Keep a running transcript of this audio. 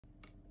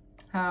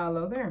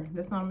Hello there,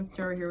 this Anonymous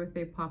Tarot here with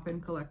a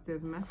pop-in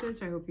collective message.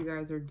 I hope you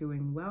guys are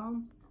doing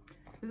well.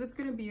 This is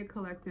going to be a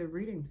collective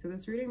reading, so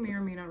this reading may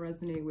or may not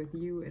resonate with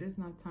you. It is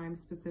not time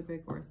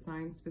specific or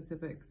sign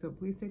specific, so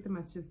please take the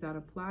messages that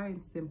apply and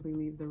simply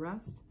leave the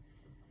rest.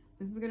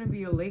 This is going to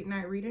be a late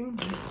night reading.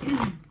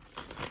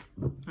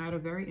 I had a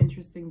very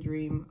interesting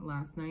dream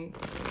last night,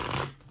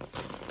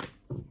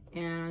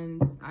 and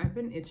I've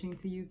been itching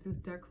to use this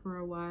deck for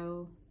a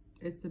while.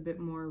 It's a bit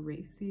more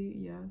racy,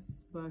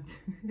 yes, but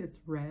it's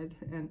red,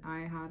 and I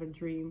had a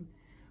dream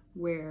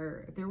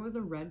where there was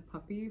a red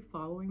puppy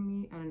following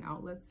me at an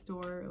outlet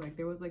store. Like,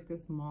 there was like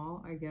this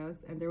mall, I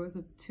guess, and there was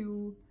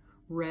two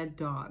red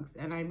dogs,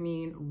 and I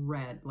mean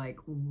red, like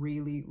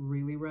really,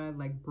 really red,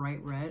 like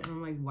bright red. And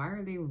I'm like, why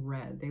are they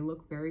red? They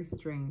look very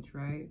strange,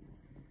 right?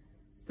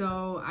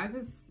 So I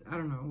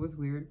don't know, it was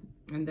weird.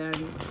 And then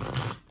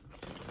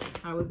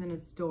I was in a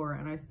store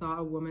and I saw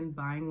a woman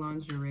buying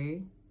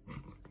lingerie.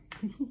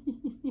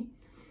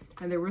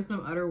 And there were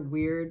some other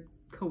weird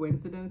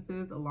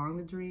coincidences along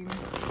the dream.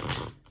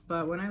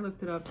 But when I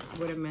looked it up,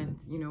 what it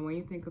meant, you know, when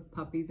you think of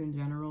puppies in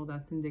general,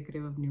 that's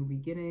indicative of new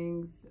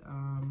beginnings.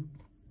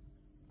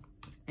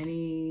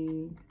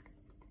 Any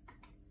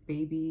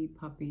baby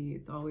puppy,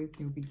 it's always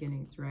new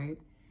beginnings, right?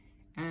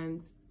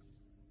 And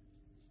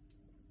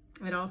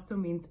it also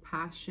means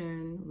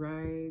passion,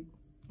 right?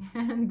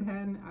 And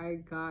then I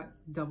got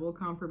double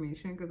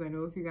confirmation, because I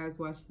know if you guys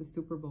watched the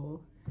Super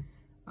Bowl,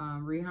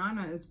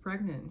 Rihanna is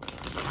pregnant,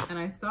 and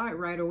I saw it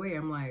right away.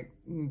 I'm like,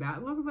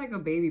 that looks like a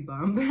baby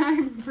bump.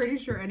 I'm pretty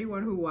sure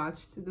anyone who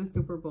watched the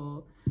Super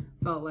Bowl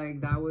felt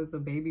like that was a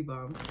baby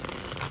bump,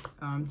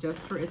 just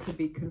for it to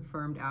be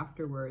confirmed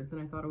afterwards.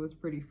 And I thought it was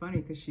pretty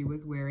funny because she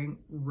was wearing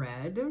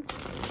red.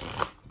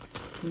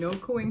 No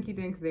coinky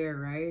dink there,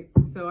 right?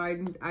 So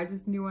I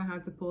just knew I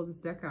had to pull this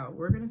deck out.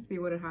 We're gonna see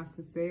what it has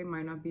to say. It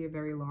might not be a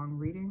very long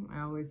reading.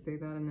 I always say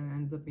that, and then it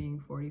ends up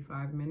being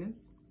 45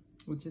 minutes,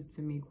 which is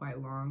to me quite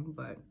long,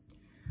 but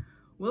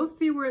we'll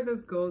see where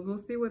this goes. We'll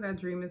see what that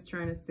dream is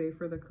trying to say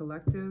for the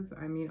collective.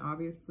 I mean,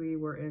 obviously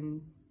we're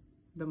in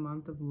the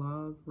month of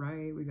love,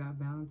 right? We got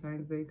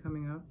Valentine's Day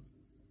coming up.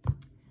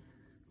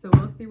 So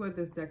we'll see what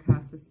this deck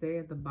has to say.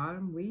 At the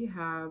bottom, we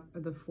have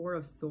the Four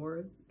of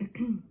Swords,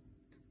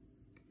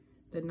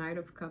 the Knight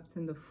of Cups,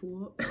 and the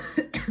Fool.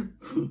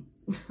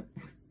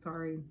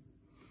 Sorry.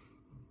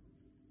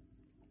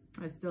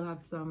 I still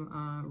have some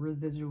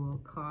residual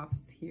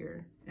coughs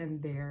here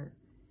and there.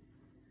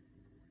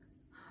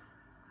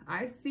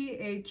 I see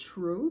a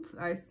truth.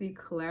 I see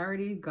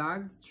clarity,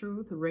 God's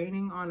truth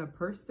reigning on a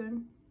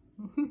person.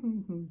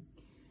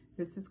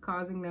 This is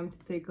causing them to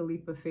take a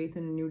leap of faith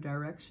in a new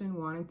direction,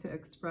 wanting to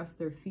express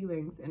their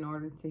feelings in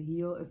order to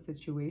heal a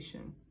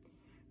situation.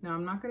 Now,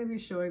 I'm not going to be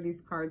showing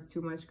these cards too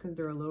much because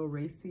they're a little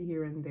racy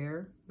here and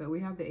there, but we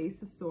have the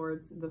Ace of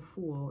Swords, the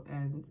Fool,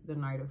 and the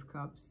Knight of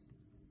Cups.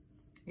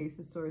 Ace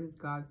of Swords is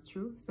God's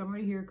truth.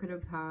 Somebody here could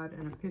have had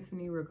an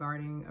epiphany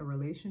regarding a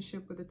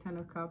relationship with the Ten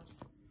of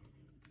Cups.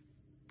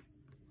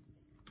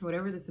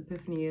 Whatever this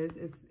epiphany is,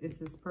 it's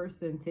this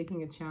person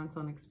taking a chance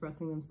on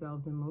expressing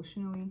themselves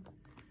emotionally.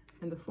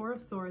 And the Four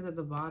of Swords at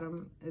the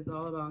bottom is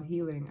all about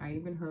healing. I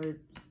even heard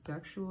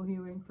sexual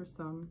healing for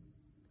some.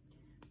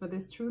 But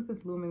this truth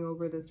is looming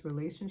over this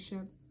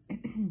relationship.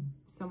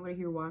 Somebody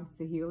here wants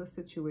to heal a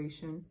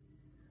situation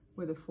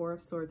with the Four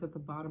of Swords at the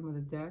bottom of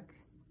the deck.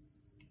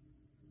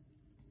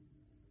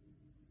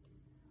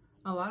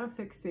 A lot of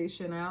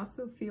fixation. I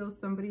also feel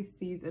somebody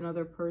sees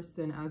another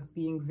person as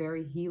being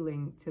very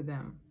healing to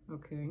them.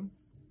 Okay.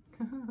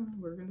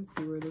 We're going to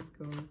see where this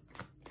goes.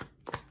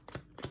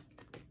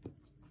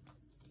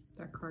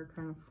 That card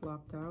kind of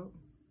flopped out.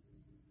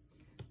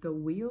 The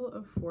Wheel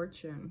of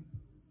Fortune.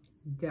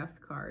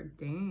 Death card.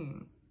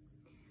 Dang.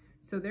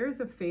 So there's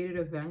a fated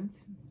event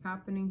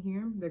happening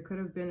here. There could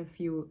have been a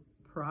few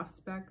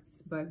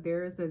prospects, but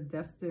there is a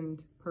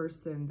destined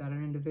person that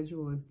an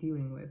individual is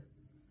dealing with.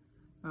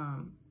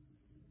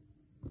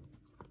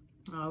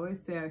 I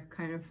always say I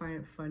kind of find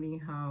it funny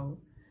how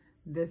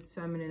this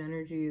feminine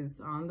energy is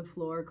on the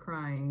floor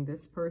crying.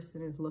 This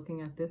person is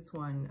looking at this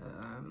one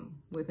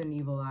with an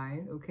evil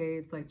eye, okay?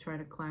 It's like trying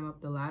to climb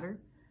up the ladder.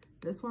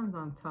 This one's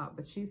on top,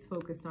 but she's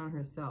focused on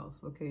herself,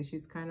 okay?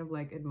 She's kind of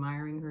like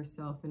admiring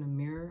herself in a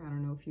mirror. I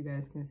don't know if you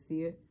guys can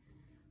see it,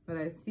 but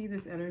I see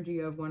this energy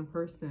of one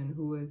person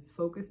who is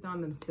focused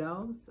on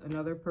themselves,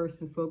 another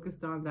person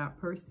focused on that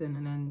person,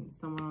 and then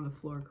someone on the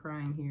floor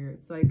crying here.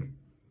 It's like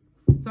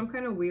some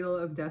kind of wheel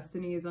of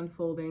destiny is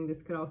unfolding.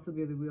 This could also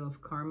be the wheel of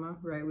karma,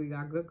 right? We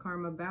got good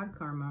karma, bad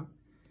karma.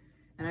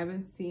 And I've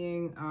been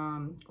seeing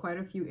quite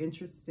a few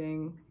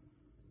interesting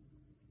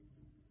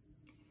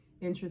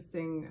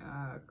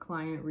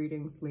client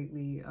readings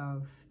lately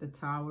of the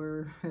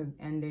Tower,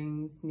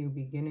 endings, new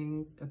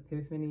beginnings,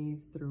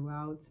 epiphanies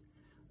throughout.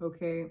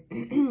 Okay,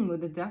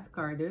 with the Death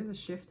card, there's a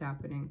shift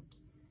happening.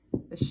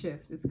 A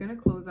shift. It's going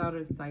to close out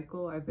a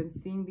cycle. I've been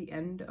seeing the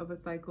end of a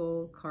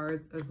cycle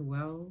cards as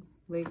well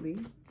lately.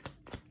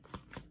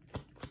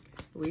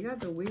 We got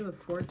the Wheel of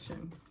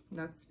Fortune.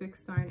 That's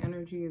fixed sign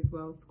energy as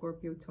well.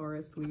 Scorpio,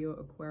 Taurus, Leo,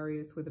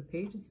 Aquarius with a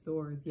Page of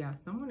Swords. Yeah,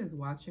 someone is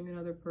watching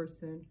another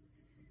person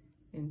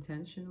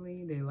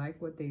intentionally. They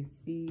like what they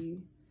see.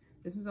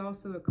 This is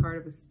also a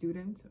card of a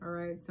student, all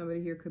right?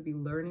 Somebody here could be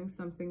learning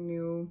something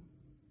new,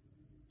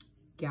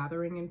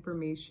 gathering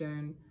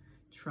information,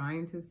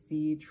 trying to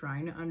see,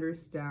 trying to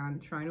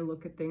understand, trying to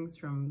look at things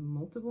from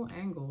multiple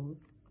angles.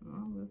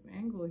 Well, this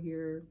angle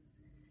here,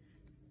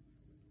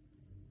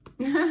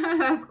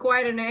 that's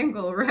quite an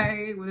angle,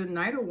 right? With a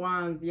Knight of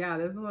Wands, yeah,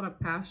 there's a lot of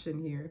passion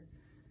here.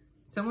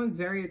 Someone's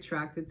very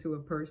attracted to a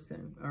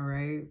person, all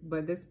right?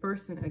 But this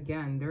person,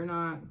 again, they're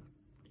not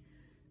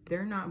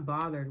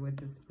bothered with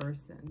this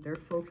person. They're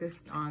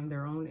focused on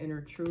their own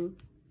inner truth.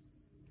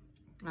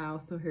 I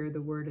also hear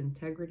the word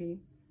integrity.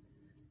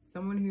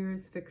 Someone here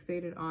is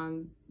fixated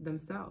on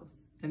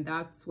themselves, and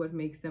that's what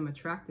makes them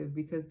attractive,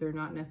 because they're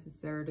not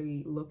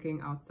necessarily looking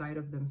outside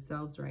of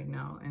themselves right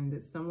now. And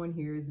that someone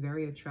here is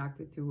very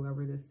attracted to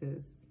whoever this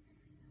is.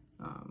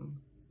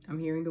 I'm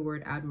hearing the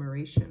word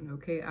admiration,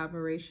 okay?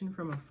 Admiration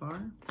from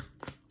afar.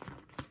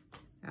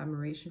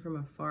 Admiration from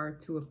afar.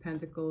 Two of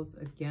Pentacles,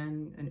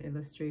 again, an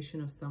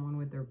illustration of someone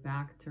with their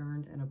back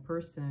turned and a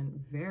person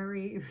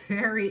very,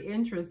 very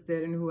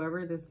interested in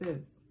whoever this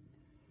is.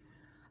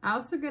 I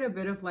also get a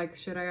bit of like,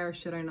 should I or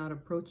should I not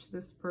approach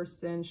this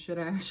person? Should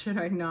I or should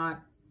I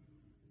not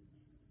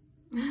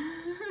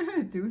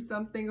do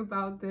something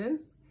about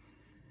this?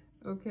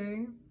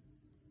 Okay.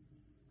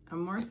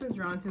 I'm more so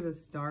drawn to the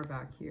star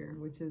back here,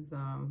 which is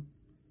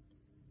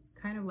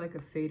kind of like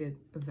a fated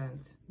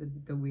event.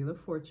 The Wheel of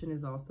Fortune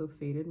is also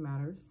fated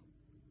matters.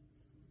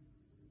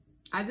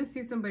 I just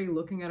see somebody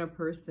looking at a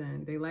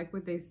person. They like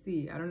what they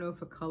see. I don't know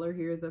if a color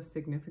here is of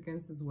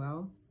significance as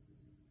well.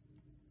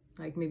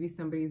 Like maybe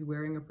somebody's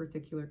wearing a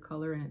particular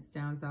color and it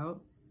stands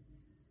out.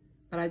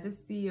 But I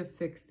just see a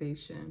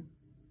fixation.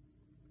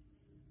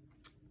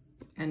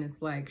 And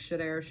it's like,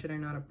 should I or should I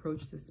not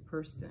approach this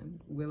person?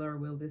 Will or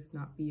will this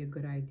not be a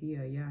good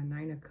idea? Yeah,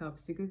 Nine of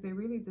Cups, because they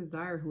really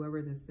desire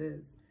whoever this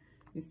is.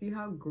 You see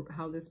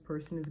how this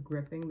person is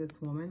gripping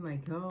this woman?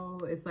 Like, oh,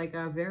 it's like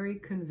a very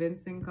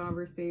convincing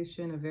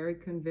conversation, a very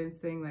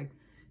convincing, like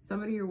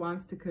somebody here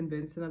wants to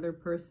convince another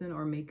person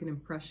or make an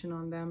impression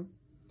on them.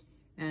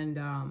 And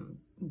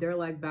they're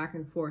like back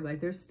and forth, like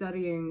they're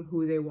studying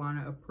who they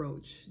want to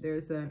approach.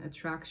 There's an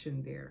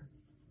attraction there.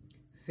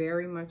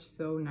 Very much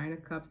so. Nine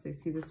of Cups, they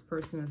see this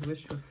person as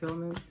wish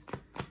fulfillment.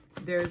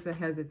 There's a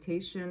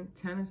hesitation.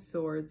 Ten of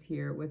Swords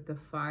here with the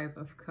Five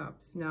of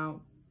Cups.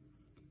 Now,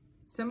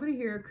 somebody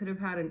here could have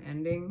had an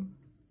ending.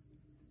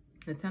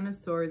 The Ten of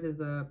Swords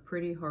is a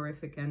pretty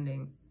horrific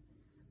ending.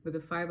 With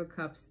the Five of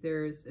Cups,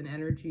 there's an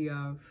energy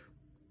of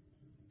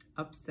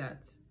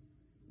upset,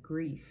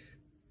 grief.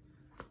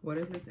 What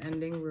is this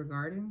ending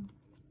regarding?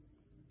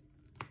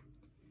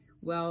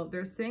 Well,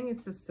 they're saying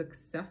it's a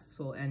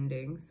successful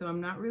ending, so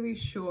I'm not really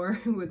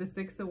sure. With the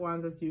Six of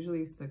Wands, that's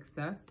usually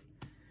success.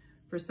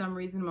 For some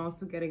reason, I'm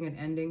also getting an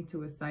ending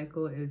to a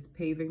cycle is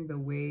paving the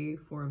way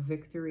for a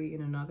victory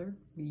in another.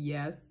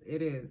 Yes,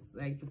 it is.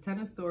 Like the Ten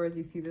of Swords,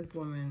 you see this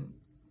woman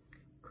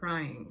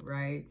crying,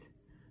 right?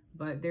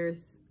 But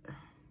there's,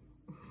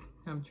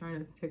 I'm trying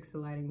to fix the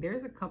lighting.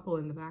 There's a couple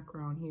in the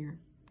background here.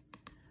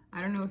 I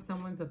don't know if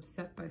someone's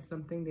upset by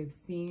something they've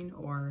seen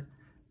or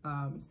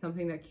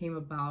something that came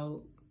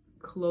about,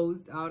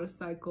 closed out a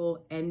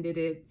cycle, ended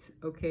it,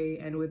 okay?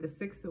 And with the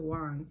Six of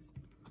Wands,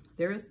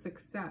 there is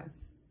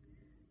success.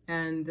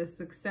 And the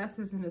success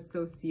is in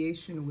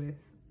association with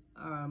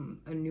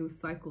a new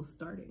cycle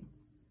starting.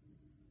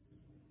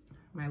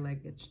 My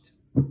leg itched.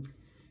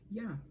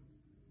 Yeah.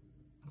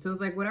 So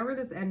it's like whatever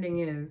this ending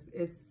is,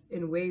 it's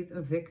in ways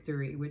of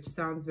victory, which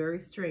sounds very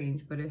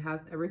strange, but it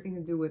has everything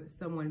to do with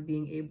someone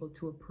being able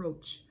to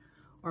approach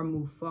or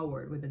move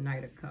forward with the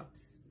Knight of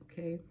Cups.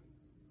 Okay,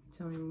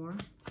 tell me more.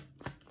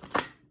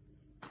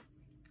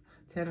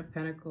 Ten of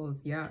Pentacles,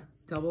 yeah,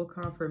 double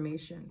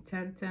confirmation.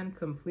 10-10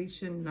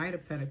 completion, Knight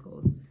of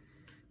Pentacles.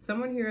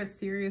 Someone here has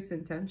serious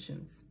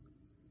intentions.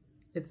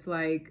 It's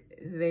like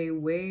they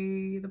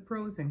weigh the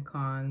pros and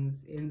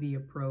cons in the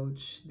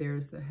approach.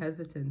 There's a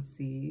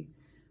hesitancy.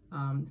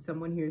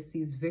 Someone here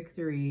sees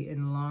victory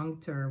in long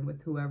term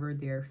with whoever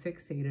they're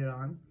fixated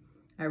on.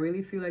 I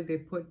really feel like they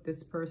put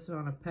this person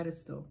on a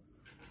pedestal.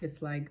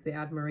 It's like the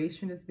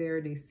admiration is there.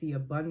 They see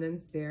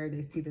abundance there.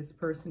 They see this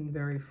person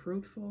very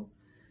fruitful.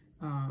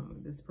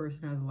 This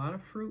person has a lot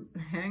of fruit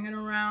hanging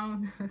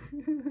around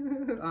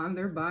on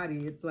their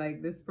body. It's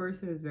like this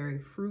person is very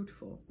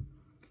fruitful.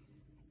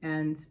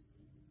 And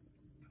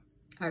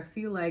I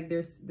feel like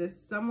there's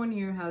someone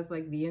here has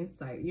like the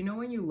insight. You know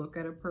when you look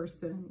at a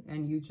person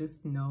and you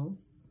just know?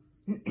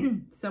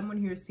 Someone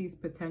here sees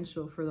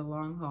potential for the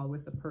long haul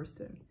with the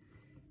person.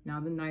 Now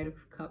the Knight of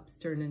Cups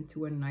turned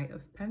into a Knight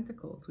of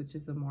Pentacles, which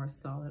is a more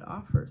solid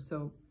offer.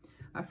 So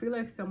I feel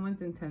like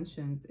someone's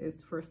intentions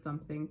is for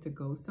something to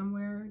go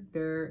somewhere.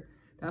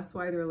 That's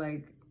why they're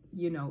like,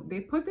 you know,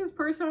 they put this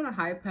person on a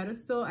high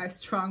pedestal. I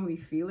strongly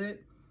feel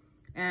it.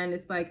 And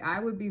it's like, I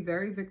would be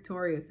very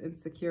victorious in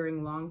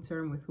securing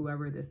long-term with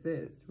whoever this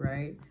is,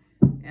 right?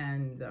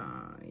 And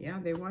yeah,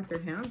 they want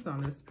their hands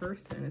on this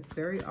person. It's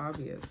very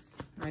obvious.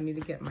 I need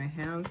to get my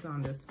hands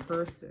on this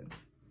person.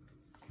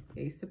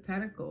 Ace of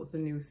Pentacles, a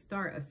new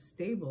start, a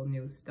stable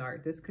new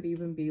start. This could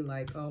even be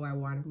like, oh, I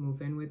want to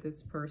move in with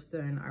this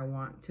person. I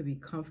want to be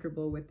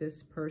comfortable with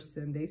this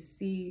person. They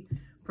see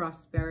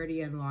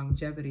prosperity and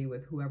longevity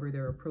with whoever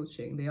they're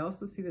approaching. They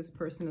also see this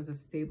person as a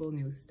stable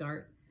new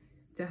start,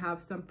 to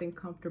have something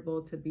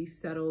comfortable, to be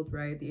settled,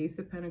 right? The Ace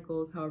of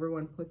Pentacles, however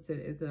one puts it,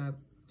 is a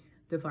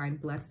divine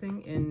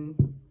blessing in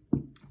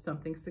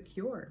something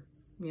secure.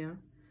 Yeah.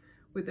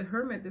 With the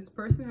Hermit, this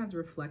person has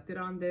reflected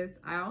on this.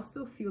 I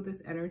also feel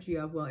this energy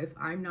of, well, if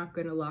I'm not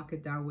going to lock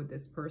it down with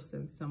this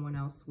person, someone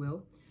else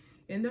will.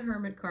 In the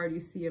Hermit card, you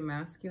see a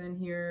masculine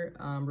here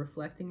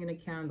reflecting in a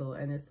candle,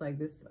 and it's like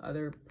this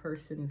other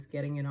person is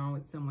getting it on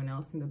with someone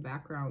else in the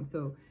background.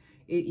 So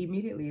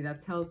immediately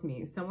that tells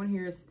me someone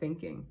here is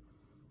thinking,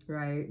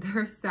 right?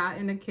 They're sat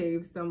in a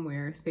cave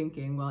somewhere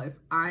thinking, well, if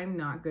I'm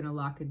not going to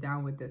lock it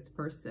down with this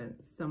person,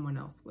 someone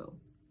else will.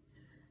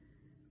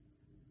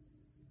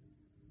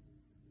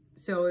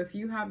 So if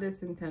you have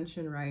this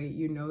intention, right,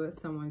 you know that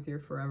someone's your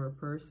forever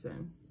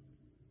person.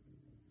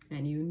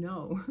 And you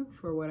know,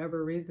 for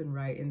whatever reason,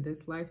 right, in this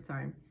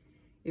lifetime,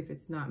 if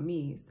it's not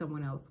me,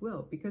 someone else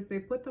will. Because they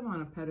put them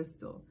on a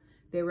pedestal.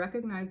 They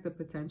recognize the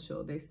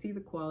potential. They see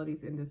the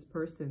qualities in this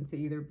person to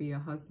either be a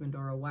husband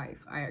or a wife.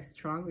 I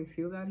strongly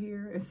feel that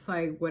here. It's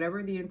like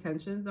whatever the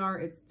intentions are,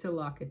 it's to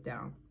lock it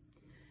down.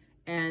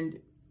 And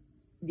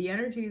the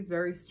energy is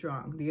very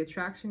strong. The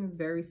attraction is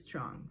very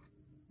strong.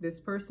 This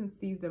person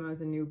sees them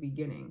as a new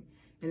beginning.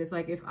 And it's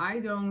like, if I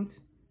don't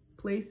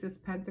place this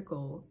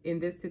pentacle in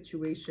this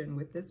situation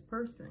with this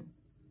person,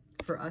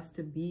 for us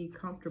to be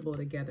comfortable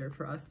together,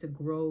 for us to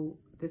grow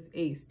this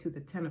ace to the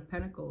 10 of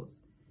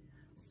Pentacles,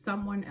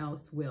 someone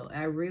else will.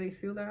 I really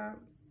feel that.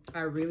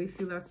 I really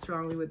feel that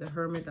strongly with the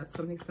Hermit. That's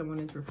something someone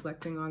is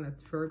reflecting on.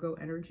 That's Virgo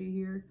energy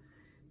here.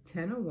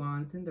 10 of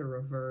Wands in the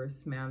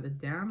reverse, man. The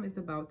dam is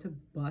about to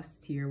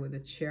bust here with a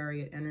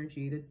Chariot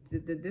energy.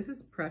 This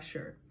is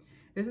pressure.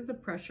 This is a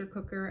pressure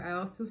cooker. I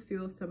also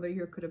feel somebody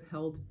here could have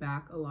held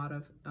back a lot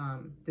of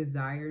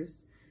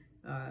desires,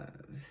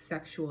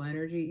 sexual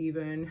energy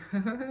even.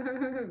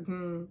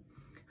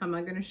 I'm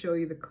not going to show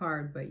you the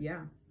card, but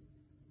yeah.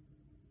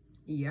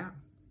 Yeah.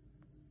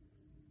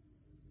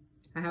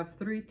 I have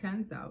 3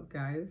 10s out,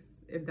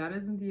 guys. If that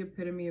isn't the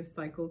epitome of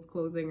cycles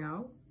closing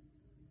out.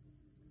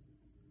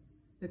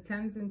 The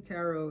 10s in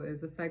tarot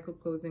is a cycle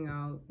closing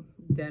out,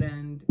 dead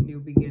end, new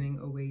beginning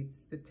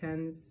awaits. The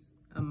 10s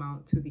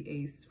amount to the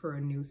ace for a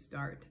new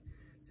start.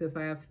 So if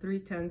I have 3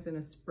 10s in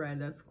a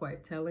spread, that's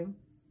quite telling,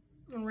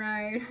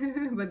 right?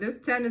 But this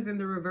 10 is in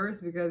the reverse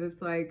because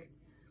it's like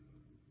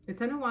the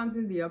 10 of Wands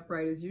in the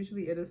upright is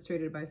usually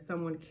illustrated by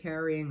someone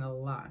carrying a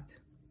lot.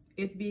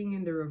 It being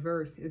in the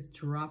reverse is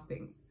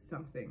dropping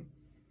something.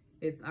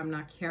 It's, I'm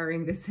not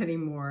carrying this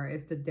anymore.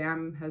 It's the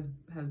dam has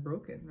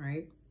broken,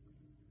 right?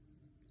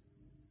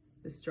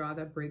 The straw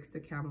that breaks the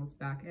camel's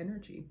back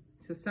energy.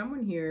 So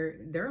someone here,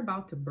 they're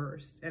about to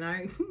burst. And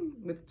I,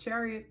 with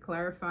Chariot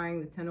clarifying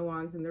the 10 of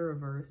Wands in the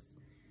reverse.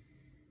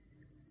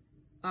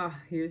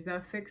 Here's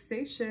that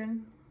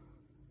fixation.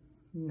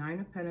 9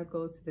 of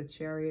Pentacles to the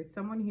Chariot.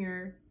 Someone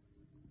here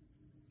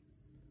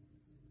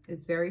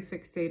is very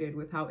fixated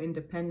with how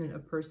independent a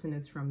person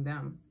is from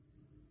them.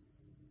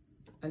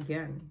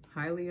 Again,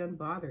 highly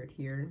unbothered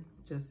here,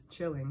 just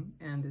chilling.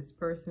 And this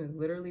person is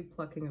literally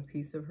plucking a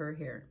piece of her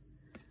hair.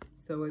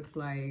 So it's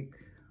like,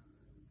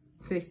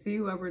 they see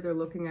whoever they're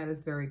looking at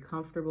is very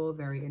comfortable,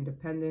 very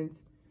independent.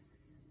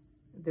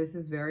 This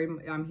is very,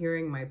 I'm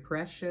hearing my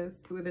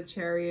precious with a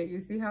Chariot. You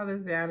see how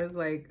this man is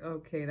like,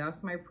 okay,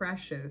 that's my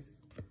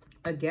precious.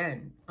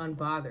 Again,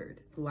 unbothered,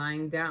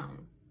 lying down,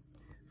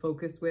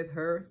 focused with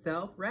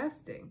herself,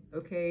 resting.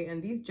 Okay,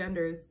 and these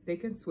genders, they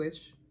can switch.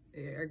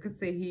 I could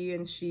say he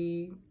and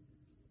she,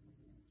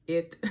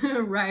 it,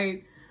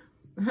 right?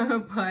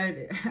 But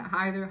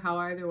how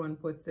either one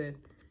puts it,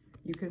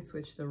 you can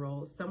switch the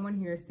roles. Someone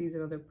here sees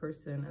another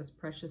person as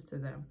precious to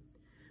them.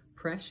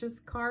 Precious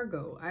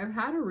cargo. I've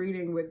had a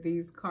reading with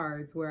these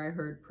cards where I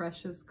heard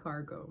precious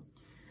cargo.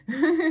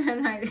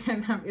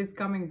 and it's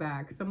coming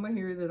back. Someone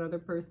here is another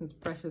person's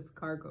precious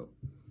cargo.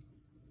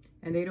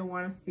 And they don't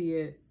want to see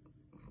it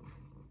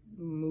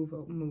move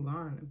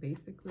on,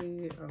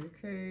 basically.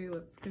 Okay,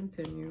 let's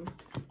continue.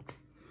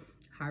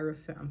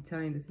 Hierophant. I'm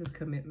telling you, this is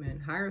commitment.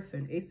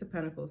 Hierophant, Ace of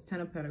Pentacles, 10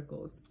 of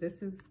Pentacles.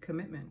 This is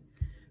commitment.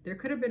 There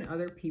could have been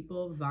other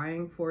people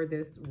vying for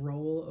this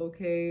role,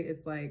 okay?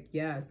 It's like,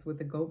 yes, with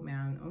the goat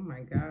man. Oh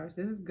my gosh,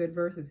 this is good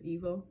versus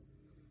evil,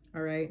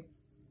 all right?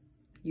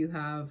 You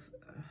have,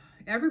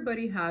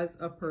 everybody has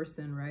a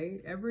person,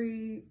 right?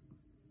 Every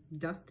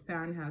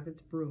dustpan has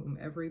its broom.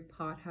 Every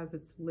pot has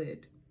its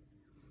lid.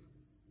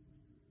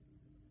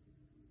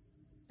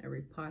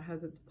 Every pot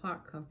has its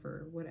pot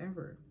cover,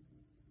 whatever.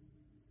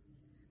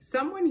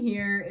 Someone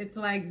here, it's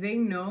like they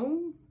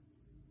know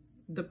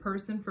the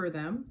person for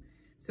them.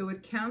 So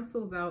it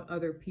cancels out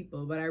other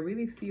people, but I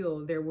really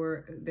feel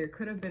there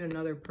could have been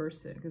another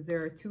person because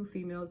there are 2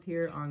 females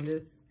here on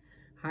this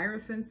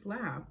Hierophant's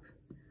lap.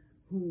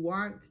 who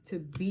want to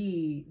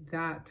be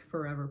that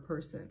forever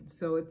person.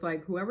 So it's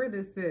like whoever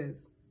this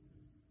is,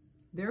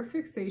 their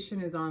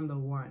fixation is on the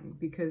one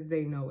because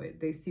they know it.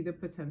 They see the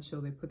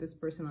potential. They put this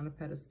person on a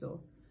pedestal.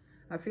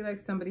 I feel like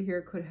somebody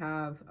here could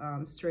have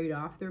strayed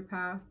off their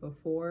path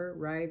before,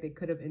 right? They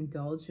could have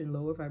indulged in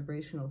lower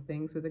vibrational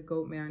things with a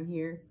goat man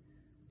here.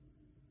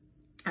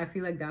 I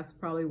feel like that's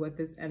probably what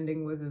this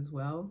ending was as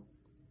well.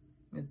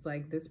 It's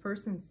like this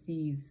person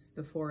sees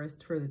the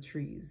forest for the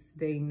trees.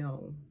 They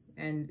know.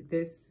 And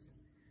this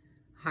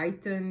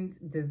heightened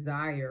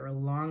desire,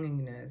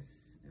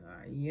 longingness,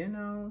 you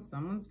know,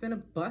 someone's been a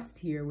bust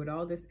here with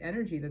all this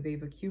energy that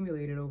they've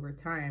accumulated over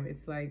time.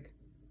 It's like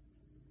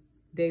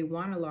they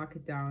want to lock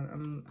it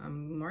down.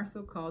 I'm more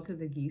so called to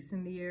the geese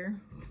in the air.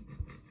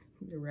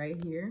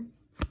 Right here.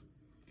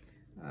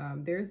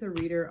 There's a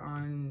reader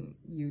on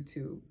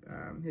YouTube.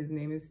 His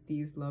name is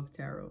Steve's Love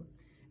Tarot.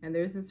 And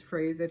there's this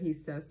phrase that he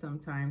says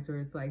sometimes where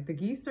it's like, the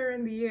geese are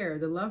in the air.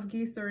 The love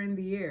geese are in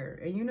the air.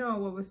 And you know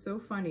what was so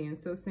funny and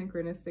so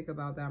synchronistic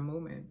about that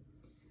moment?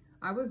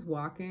 I was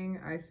walking,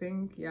 I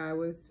think, yeah, I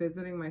was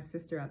visiting my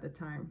sister at the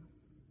time.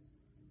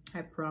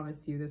 I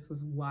promise you, this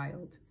was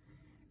wild.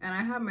 And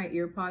I had my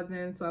ear pods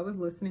in, so I was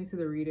listening to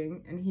the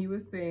reading, and he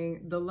was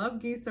saying, the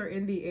love geese are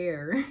in the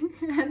air.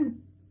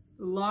 And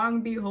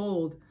long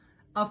behold,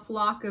 a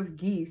flock of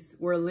geese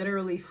were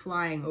literally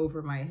flying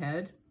over my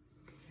head.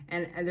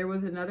 And there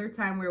was another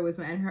time where it was,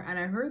 and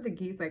I heard the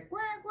geese like,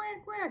 quack,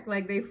 quack, quack,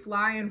 like they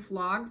fly in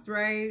flocks,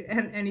 right?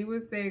 And he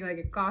was saying like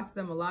it costs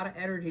them a lot of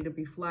energy to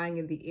be flying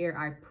in the air.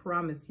 I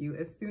promise you,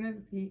 as soon as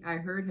I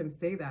heard him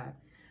say that,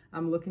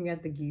 I'm looking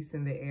at the geese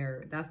in the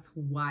air. That's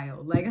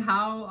wild. Like,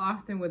 how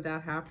often would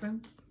that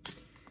happen?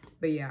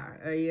 But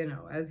yeah, you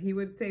know, as he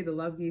would say, the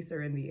love geese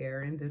are in the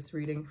air in this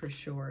reading for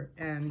sure.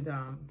 And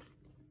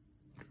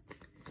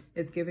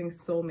it's giving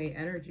soulmate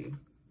energy.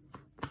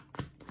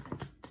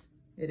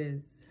 It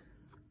is.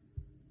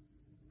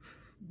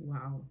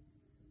 Wow.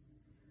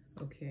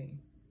 Okay.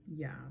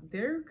 Yeah.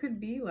 There could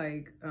be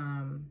like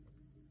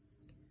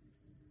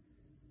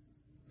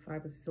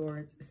Five of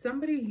Swords.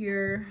 Somebody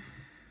here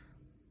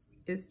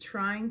is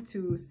trying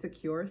to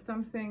secure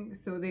something,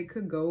 so they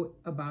could go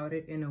about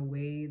it in a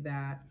way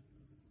that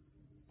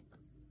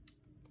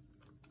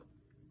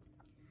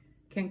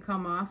can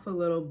come off a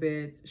little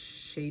bit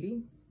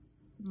shady.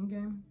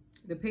 Okay.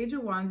 The Page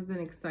of Wands is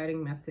an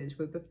exciting message,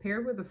 but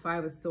paired with the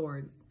Five of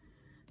Swords,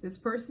 this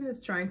person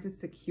is trying to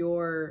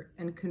secure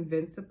and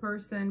convince a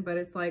person, but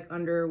it's like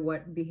under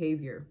what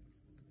behavior?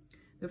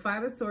 The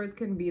Five of Swords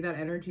can be that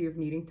energy of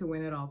needing to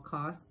win at all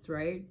costs,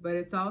 right? But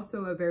it's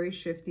also a very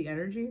shifty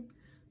energy.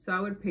 So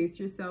I would pace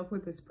yourself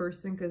with this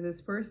person, because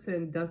this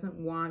person doesn't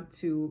want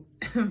to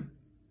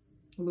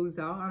lose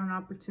out on an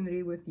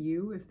opportunity with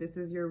you if this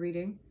is your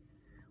reading.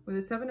 With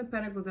the Seven of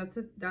Pentacles,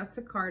 that's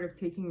a card of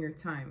taking your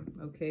time,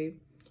 okay?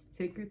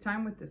 Take your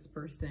time with this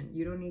person.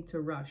 You don't need to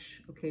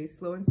rush, okay?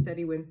 Slow and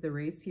steady wins the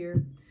race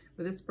here.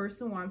 But this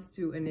person wants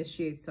to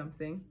initiate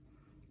something,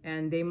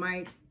 and they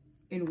might,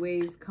 in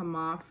ways, come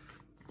off.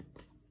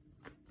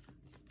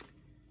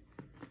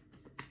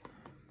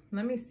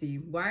 Let me see.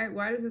 Why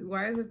is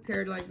it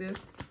paired like this?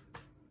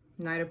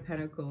 Knight of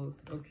Pentacles,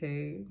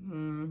 okay?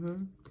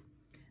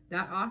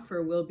 That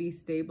offer will be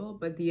stable,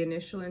 but the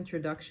initial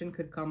introduction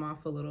could come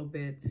off a little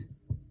bit.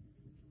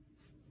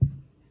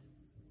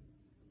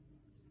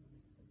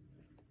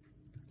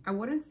 I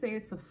wouldn't say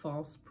it's a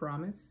false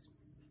promise,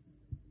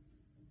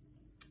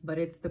 but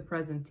it's the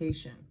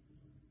presentation.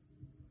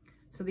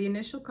 So the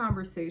initial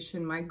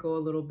conversation might go a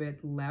little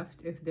bit left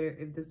if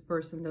this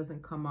person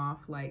doesn't come off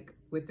like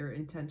with their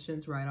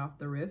intentions right off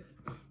the riff.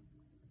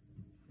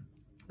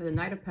 But the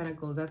Knight of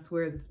Pentacles, that's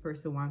where this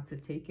person wants to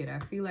take it. I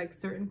feel like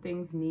certain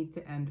things need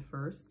to end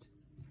first.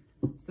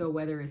 So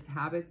whether it's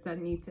habits that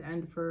need to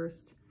end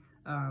first,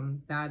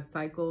 bad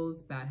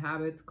cycles, bad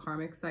habits,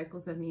 karmic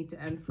cycles that need to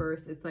end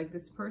first. It's like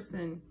this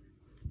person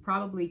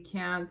probably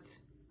can't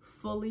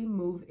fully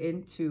move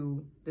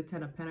into the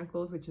Ten of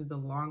Pentacles, which is the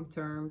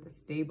long-term, the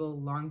stable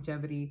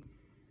longevity,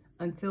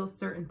 until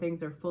certain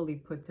things are fully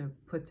put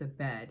to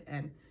bed.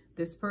 And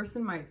this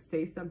person might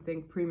say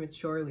something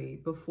prematurely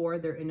before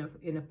they're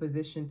in a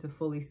position to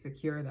fully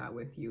secure that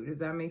with you. Does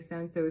that make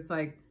sense? So it's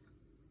like,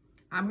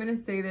 I'm going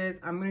to say this,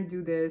 I'm going to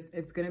do this,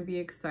 it's going to be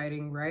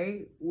exciting,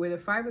 right? With a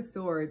Five of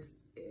Swords,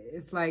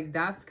 it's like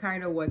that's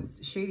kind of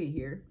what's shady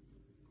here.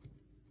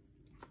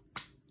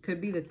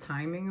 Could be the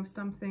timing of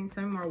something.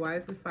 Tell me more. Why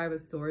is the Five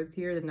of Swords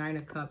here? The Nine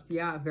of Cups.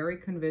 Yeah, very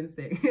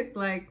convincing. It's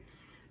like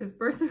this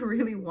person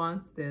really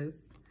wants this.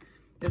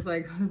 It's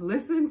like,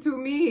 listen to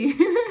me.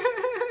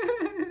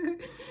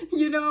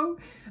 You know,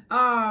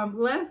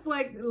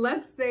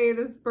 let's say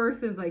this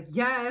person's like,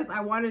 yes,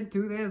 I want to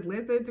do this.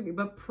 Listen to me.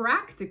 But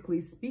practically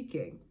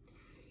speaking,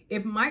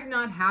 it might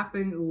not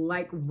happen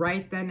like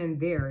right then and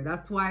there.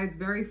 That's why it's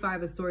very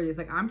Five of Swords. It's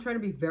like, I'm trying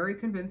to be very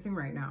convincing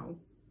right now,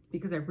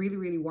 because I really,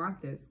 really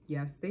want this.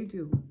 Yes, they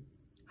do.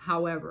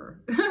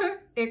 However,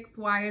 X,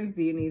 Y, and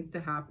Z needs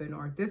to happen,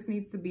 or this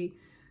needs to be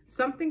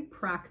something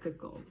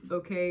practical,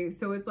 okay?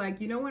 So it's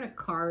like, you know, when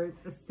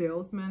a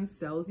salesman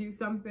sells you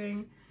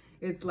something,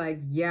 It's like,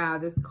 yeah,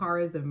 this car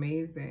is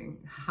amazing.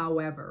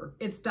 However,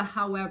 it's the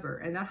however,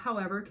 and that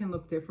however can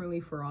look differently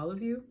for all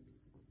of you.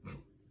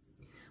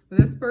 But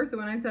this person,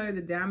 when I tell you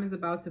the dam is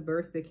about to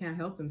burst, they can't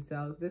help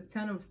themselves. This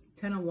 10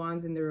 of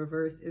Wands in the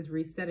reverse is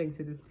resetting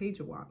to this Page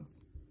of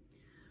Wands,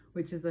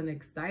 which is an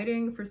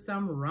exciting, for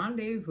some,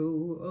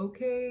 rendezvous.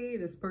 Okay,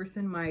 this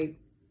person might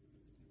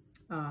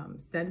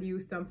send you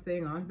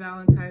something on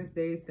Valentine's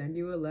Day, send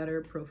you a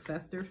letter,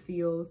 profess their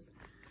feels.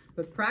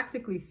 But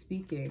practically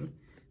speaking,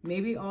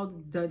 maybe all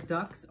the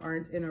ducks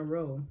aren't in a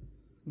row.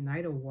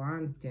 Knight of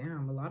Wands,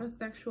 damn, a lot of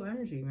sexual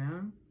energy,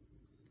 man.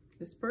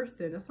 This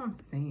person, that's what I'm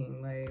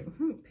saying. Like,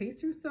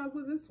 pace yourself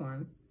with this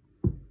one.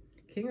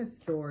 King of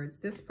Swords.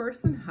 This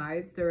person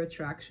hides their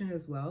attraction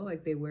as well,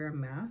 like they wear a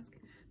mask.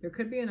 There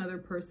could be another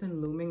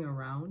person looming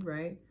around,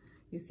 right?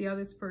 You see how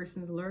this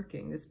person's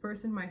lurking. This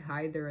person might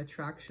hide their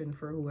attraction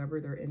for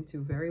whoever they're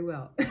into very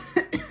well.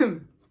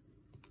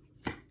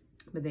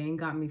 But they ain't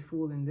got me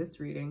fooled in this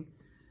reading.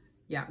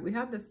 Yeah, we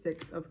have the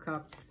 6 of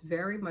Cups,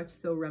 very much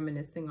so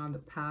reminiscing on the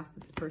past.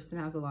 This person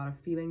has a lot of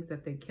feelings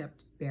that they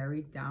kept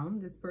buried down.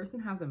 This person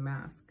has a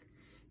mask.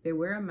 They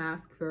wear a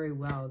mask very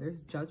well.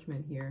 There's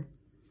judgment here.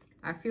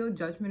 I feel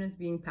judgment is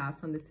being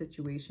passed on this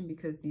situation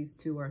because these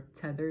two are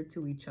tethered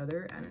to each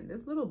other. And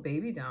this little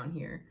baby down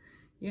here,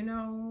 you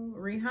know,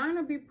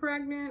 Rihanna be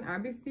pregnant. I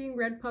be seeing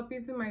red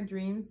puppies in my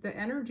dreams. The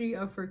energy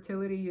of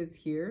fertility is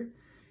here.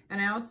 And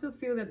I also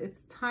feel that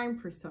it's time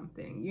for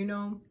something. You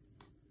know,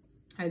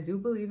 I do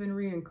believe in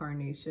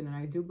reincarnation, and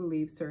I do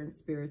believe certain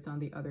spirits on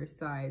the other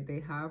side, they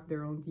have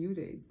their own due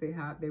dates.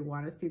 They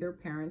want to see their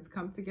parents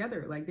come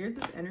together. Like, there's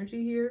this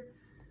energy here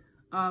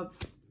of,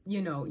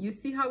 you know, you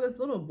see how this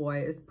little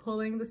boy is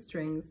pulling the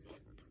strings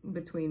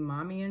between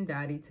mommy and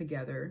daddy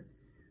together,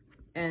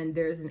 and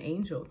there's an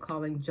angel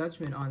calling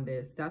judgment on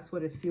this. That's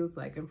what it feels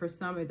like. And for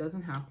some, it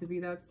doesn't have to be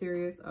that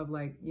serious of,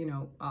 like, you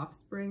know,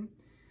 offspring.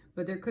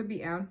 But there could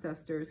be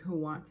ancestors who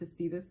want to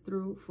see this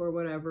through for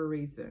whatever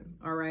reason.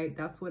 All right,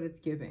 that's what it's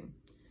giving.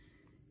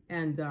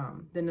 And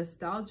the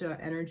nostalgia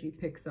energy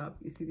picks up.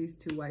 You see these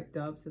 2 white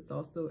doves. It's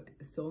also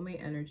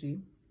soulmate energy.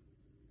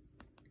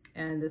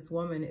 And this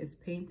woman is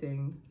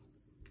painting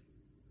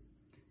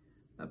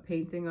a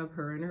painting of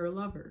her and her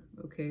lover.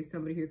 Okay,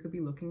 somebody here could be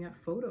looking at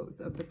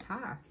photos of the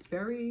past.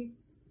 Very...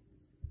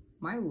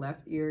 My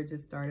left ear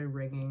just started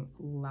ringing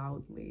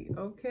loudly.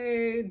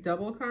 Okay,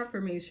 double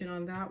confirmation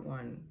on that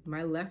one.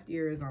 My left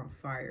ear is on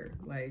fire.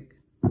 Like,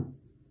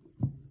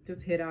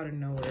 just hit out of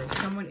nowhere.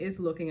 Someone is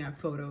looking at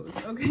photos,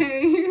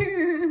 okay?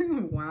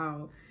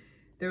 Wow.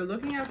 They're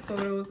looking at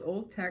photos,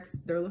 old texts.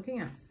 They're looking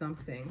at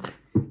something.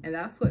 And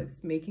that's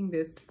what's making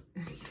this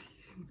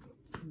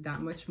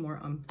that much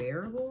more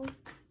unbearable.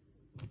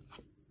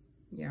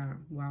 Yeah,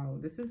 wow.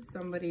 This is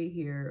somebody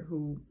here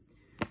who...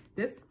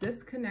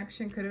 This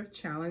connection could have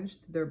challenged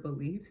their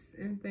beliefs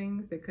in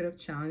things. They could have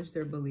challenged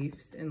their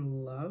beliefs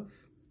in love.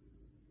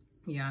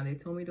 Yeah, they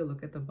told me to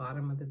look at the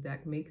bottom of the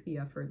deck. Make the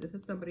effort. This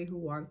is somebody who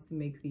wants to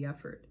make the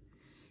effort.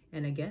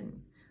 And again,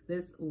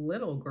 this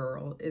little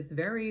girl is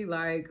very,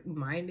 like,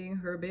 minding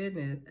her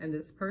business. And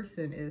this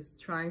person is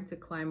trying to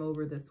climb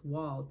over this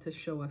wall to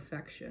show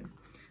affection.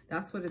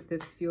 That's what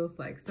this feels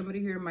like. Somebody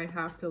here might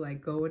have to,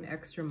 like, go an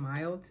extra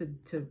mile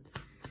to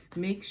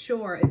make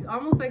sure. It's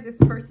almost like this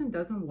person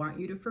doesn't want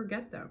you to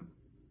forget them.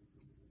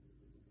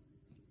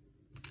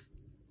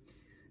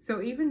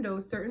 So even though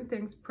certain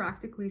things,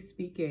 practically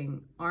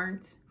speaking,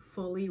 aren't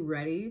fully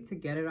ready to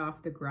get it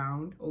off the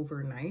ground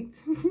overnight,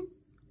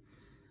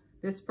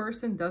 this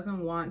person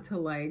doesn't want to,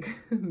 like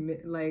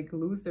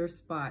lose their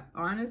spot.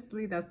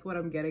 Honestly, that's what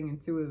I'm getting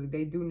into.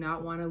 They do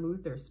not want to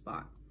lose their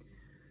spot.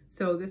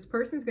 So this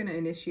person's going to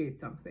initiate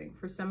something.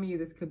 For some of you,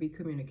 this could be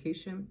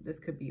communication. This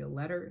could be a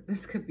letter.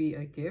 This could be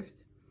a gift.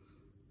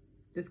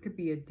 This could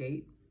be a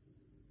date.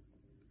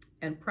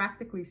 And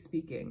practically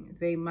speaking,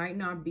 they might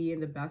not be in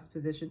the best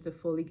position to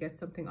fully get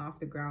something off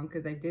the ground,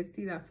 because I did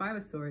see that 5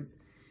 of Swords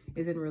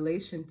is in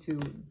relation to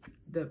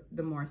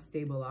the more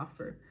stable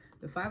offer.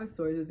 The 5 of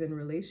Swords is in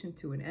relation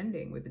to an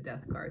ending with the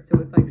Death card. So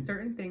it's like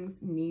certain things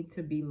need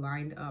to be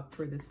lined up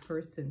for this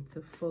person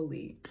to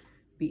fully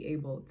be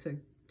able to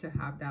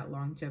have that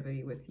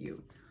longevity with you.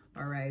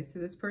 All right, so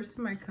this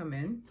person might come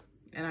in,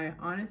 and I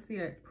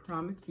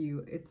promise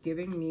you, it's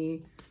giving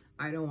me,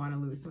 I don't want to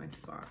lose my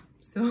spot.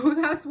 So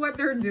that's what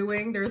they're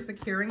doing. They're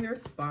securing their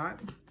spot.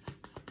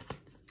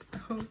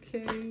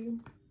 Okay.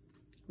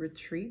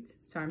 Retreat.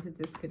 It's time to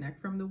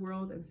disconnect from the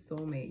world. And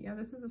soulmate. Yeah,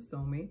 this is a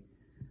soulmate.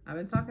 I've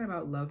been talking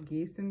about love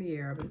geese in the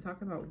air. I've been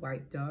talking about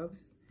white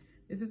doves.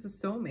 This is a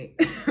soulmate.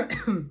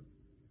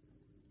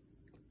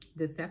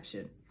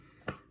 Deception.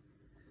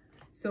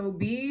 So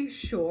be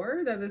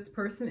sure that this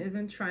person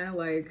isn't trying to,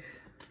 like,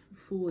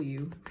 fool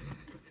you.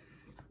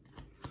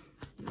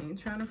 They ain't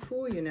trying to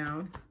fool you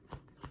now.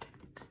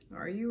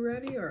 Are you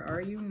ready or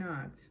are you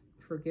not?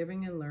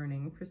 Forgiving and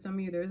learning. For some of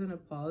you, there's an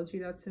apology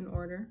that's in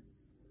order.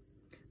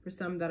 For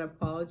some, that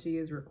apology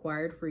is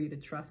required for you to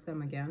trust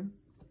them again.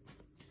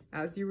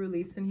 As you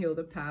release and heal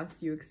the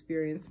past, you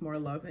experience more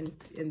love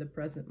in the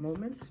present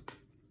moment.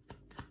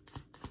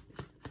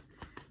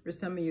 For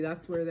some of you,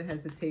 that's where the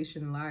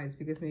hesitation lies,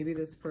 because maybe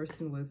this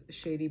person was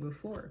shady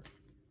before.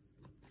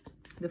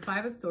 The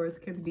Five of Swords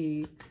can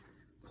be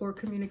poor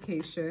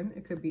communication.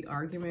 It could be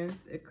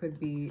arguments. It could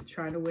be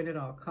trying to win at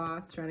all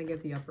costs, trying to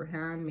get the upper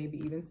hand, maybe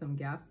even some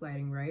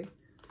gaslighting, right?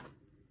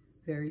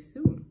 Very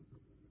soon.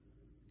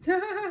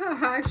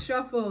 I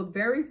shuffled.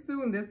 Very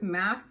soon, this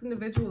masked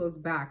individual is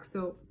back.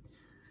 So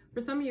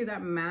for some of you,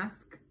 that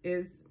mask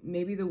is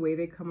maybe the way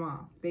they come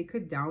off. They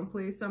could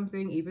downplay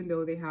something even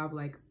though they have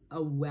like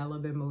a well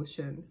of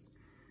emotions.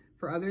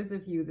 For others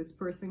of you, this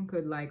person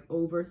could like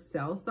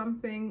oversell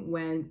something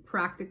when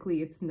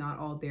practically it's not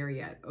all there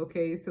yet.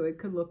 Okay, so it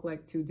could look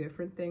like two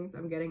different things.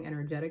 I'm getting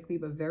energetically,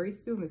 but very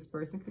soon this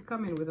person could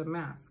come in with a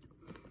mask.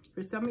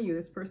 For some of you,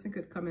 this person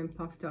could come in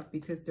puffed up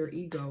because their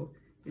ego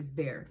is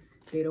there.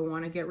 They don't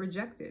want to get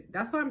rejected.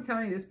 That's why I'm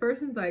telling you, this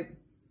person's like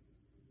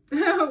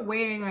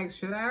weighing like,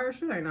 should I or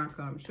should I not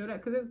come? Should I?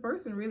 Because this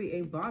person really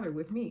ain't bothered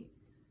with me.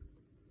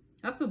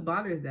 That's what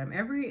bothers them.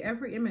 Every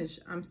image,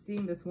 I'm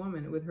seeing this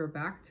woman with her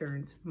back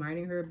turned,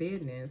 minding her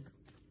business.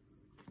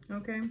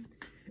 Okay?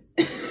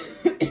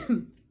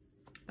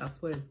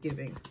 That's what it's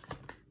giving.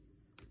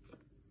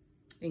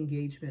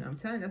 Engagement. I'm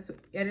telling you, that's what,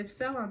 and it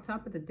fell on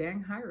top of the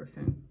dang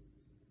Hierophant.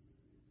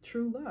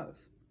 True love.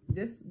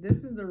 This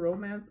is the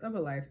romance of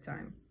a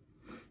lifetime.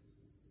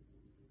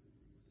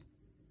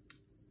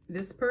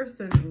 This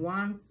person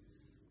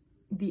wants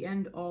the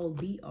end all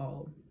be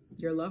all.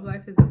 Your love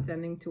life is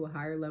ascending to a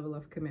higher level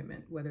of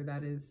commitment, whether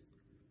that is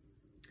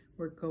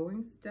we're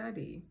going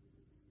steady,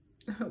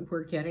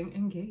 we're getting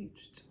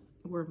engaged,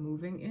 we're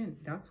moving in.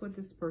 That's what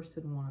this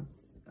person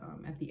wants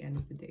at the end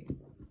of the day.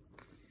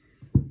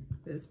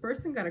 This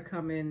person got to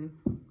come in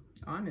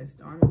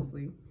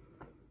honestly,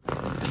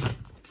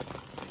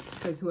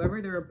 because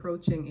whoever they're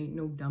approaching ain't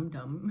no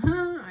dum-dum.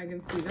 I can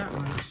see that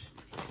much.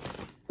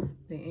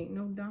 They ain't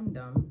no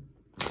dum-dum.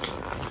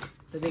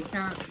 But they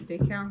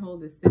can't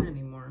hold this in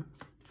anymore.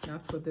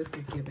 That's what this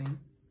is giving.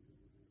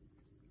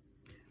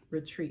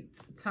 Retreat.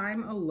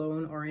 Time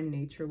alone or in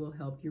nature will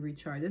help you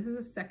recharge. This is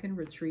a second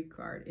retreat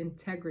card.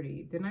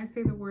 Integrity. Didn't I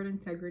say the word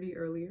integrity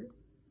earlier?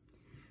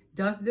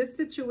 Does this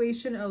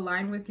situation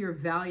align with your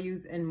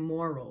values and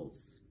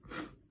morals?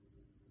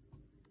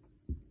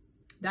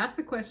 That's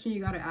a question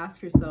you got to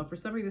ask yourself. For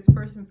somebody, this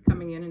person's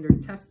coming in and they're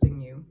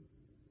testing you.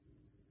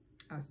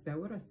 I said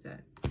what I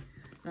said.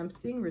 I'm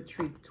seeing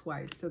retreat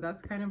twice. So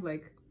that's kind of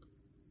like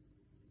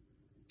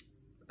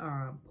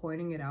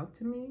pointing it out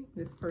to me.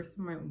 This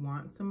person might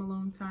want some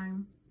alone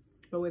time,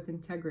 but with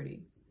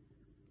integrity.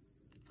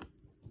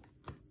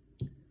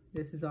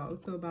 This is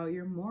also about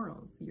your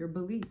morals, your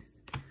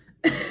beliefs.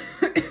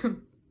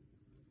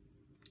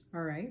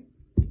 All right.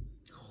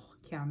 Oh,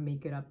 can't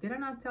make it up. Did I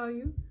not tell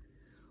you?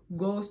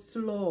 Go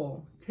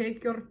slow.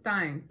 Take your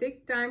time.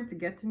 Take time to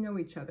get to know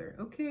each other.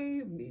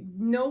 Okay?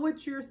 Know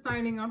what you're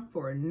signing up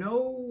for.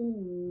 Know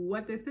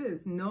what this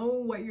is. Know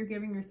what you're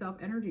giving yourself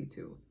energy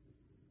to.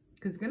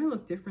 Because it's going to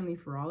look differently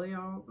for all of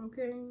y'all.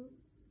 Okay?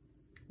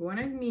 When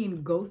I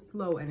mean go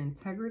slow and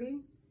integrity,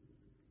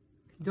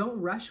 don't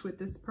rush with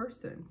this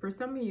person. For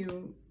some of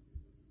you,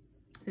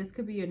 this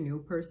could be a new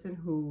person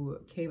who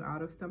came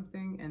out of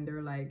something and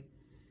they're like,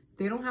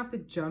 they don't have to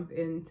jump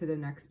into the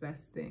next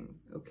best thing,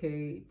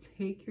 okay?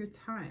 Take your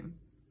time.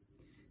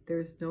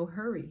 There's no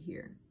hurry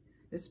here.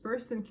 This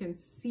person can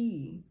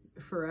see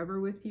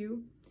forever with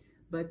you,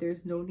 but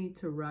there's no need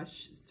to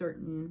rush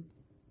certain,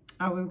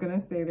 I was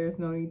gonna say there's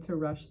no need to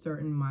rush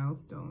certain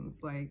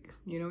milestones. Like,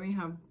 you know, you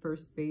have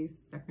first base,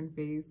 second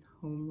base,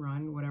 home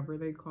run, whatever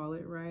they call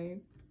it,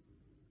 right?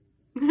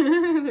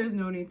 There's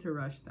no need to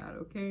rush that,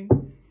 okay?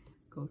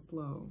 Go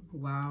slow.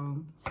 Wow.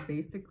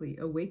 Basically,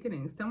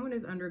 awakening. Someone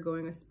is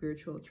undergoing a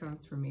spiritual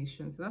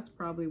transformation. So that's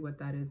probably what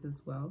that is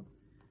as well.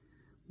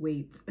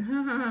 Wait.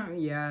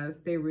 Yes,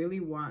 they really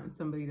want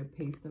somebody to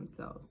pace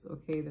themselves.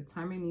 Okay, the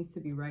timing needs to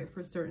be right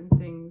for certain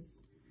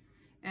things.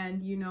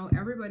 And, you know,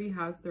 everybody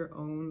has their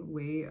own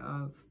way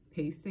of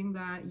pacing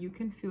that. You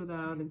can feel that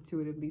out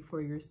intuitively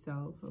for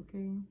yourself,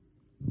 okay?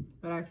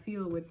 But I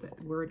feel with the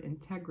word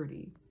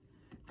integrity,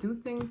 do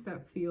things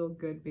that feel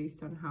good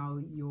based on how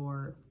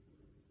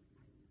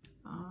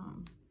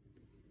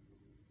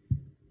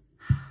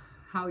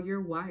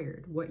you're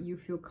wired, what you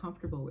feel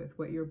comfortable with,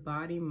 what your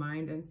body,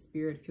 mind, and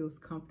spirit feels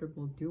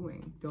comfortable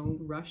doing. Don't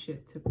rush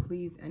it to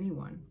please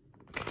anyone.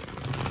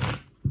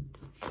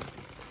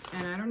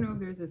 And I don't know if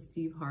there's a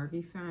Steve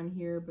Harvey fan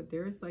here, but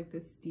there's like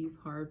this Steve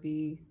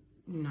Harvey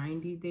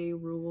 90-day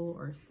rule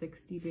or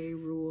 60-day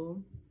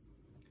rule.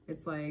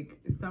 It's like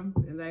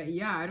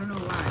yeah, I don't know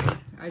why.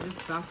 I just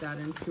thought that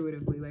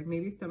intuitively. Like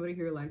maybe somebody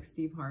here likes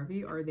Steve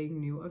Harvey, or they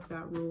knew of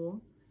that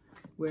rule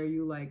where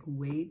you like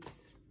wait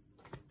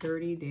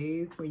 30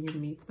 days when you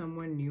meet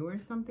someone new or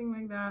something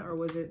like that. Or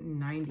was it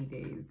 90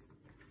 days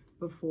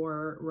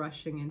before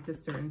rushing into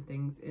certain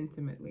things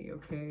intimately,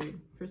 okay?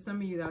 For some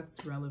of you,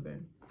 that's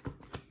relevant.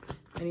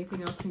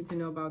 Anything else you need to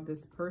know about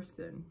this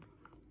person?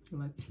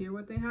 Let's hear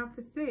what they have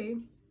to say.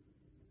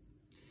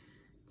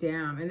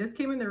 Damn, and this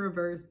came in the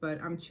reverse, but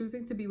I'm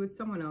choosing to be with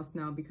someone else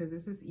now because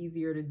this is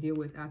easier to deal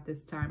with at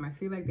this time. I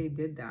feel like they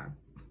did that.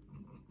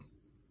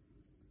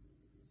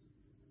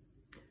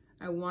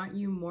 I want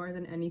you more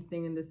than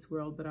anything in this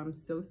world, but I'm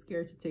so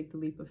scared to take the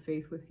leap of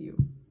faith with you.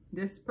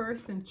 This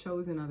person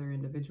chose another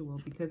individual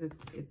because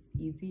it's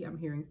easy. I'm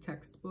hearing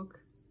textbook.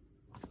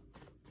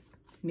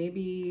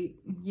 Maybe,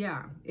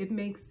 yeah, it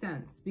makes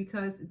sense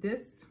because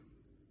this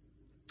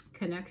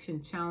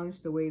connection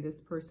challenged the way this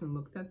person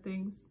looked at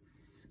things.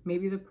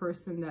 Maybe the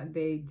person that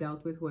they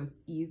dealt with was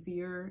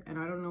easier, and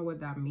I don't know what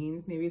that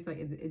means. Maybe it's like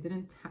it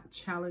didn't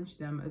challenge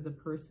them as a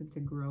person to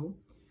grow.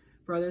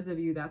 For others of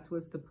you, that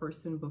was the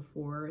person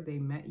before they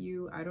met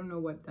you. I don't know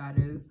what that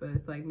is, but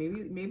it's like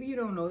maybe you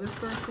don't know this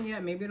person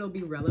yet. Maybe it'll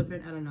be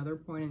relevant at another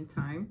point in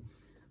time.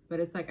 But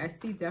it's like I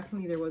see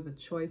definitely there was a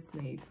choice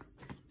made.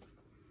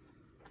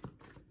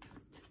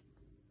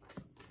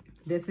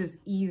 This is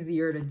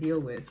easier to deal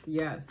with.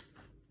 Yes.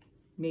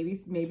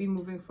 Maybe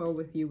moving forward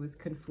with you was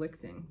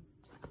conflicting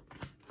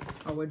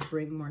or would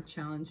bring more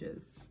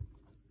challenges.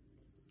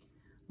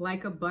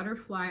 Like a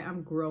butterfly,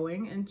 I'm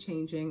growing and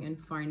changing and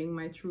finding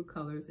my true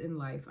colors in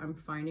life. I'm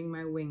finding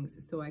my wings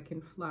so I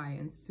can fly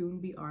and soon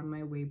be on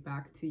my way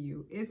back to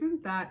you.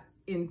 Isn't that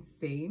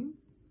insane?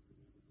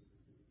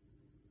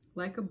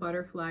 Like a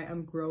butterfly,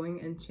 I'm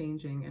growing and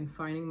changing and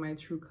finding my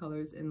true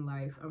colors in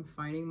life. I'm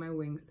finding my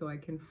wings so I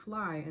can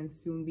fly and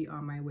soon be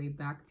on my way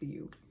back to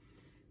you.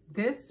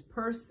 This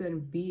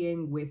person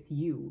being with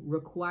you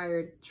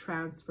required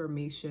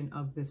transformation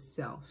of the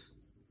self.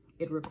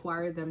 It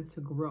required them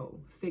to grow,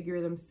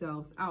 figure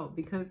themselves out,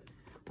 because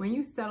when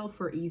you settle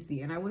for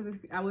easy, and I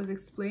was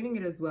explaining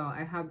it as well,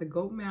 I had the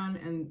goat man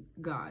and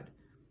God.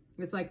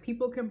 It's like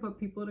people can put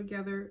people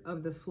together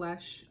of the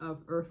flesh,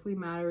 of earthly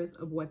matters,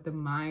 of what the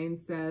mind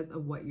says,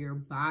 of what your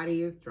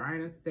body is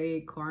trying to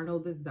say, carnal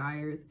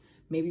desires,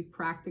 maybe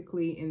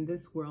practically in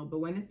this world. But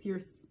when it's your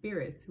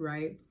spirit,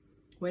 right?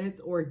 When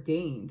it's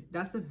ordained,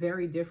 that's a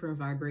very different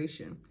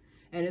vibration.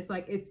 And it's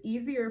like, it's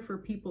easier for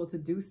people to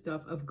do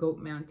stuff of goat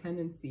man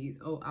tendencies.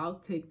 Oh, I'll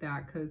take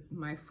that because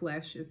my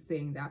flesh is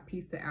saying that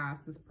piece of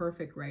ass is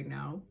perfect right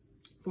now,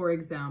 for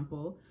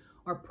example.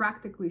 Or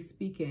practically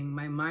speaking,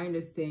 my mind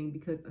is saying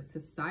because a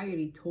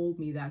society told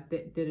me that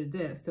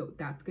so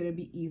that's going to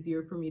be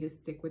easier for me to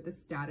stick with the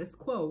status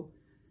quo.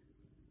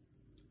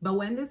 But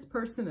when this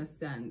person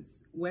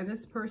ascends, when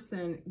this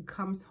person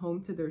comes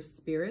home to their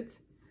spirit,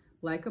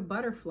 like a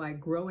butterfly,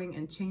 growing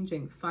and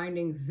changing,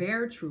 finding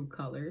their true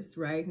colors,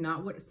 right?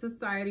 Not what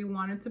society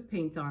wanted to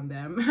paint on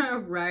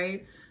them,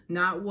 right?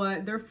 Not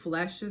what their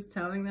flesh is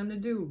telling them to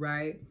do,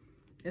 right?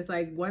 It's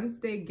like once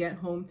they get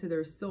home to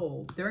their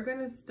soul, they're going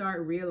to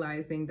start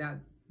realizing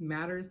that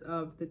matters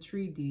of the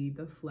 3D,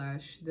 the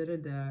flesh,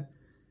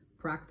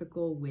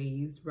 practical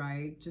ways,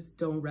 right? Just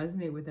don't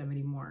resonate with them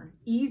anymore.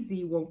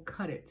 Easy won't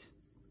cut it.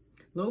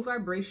 Low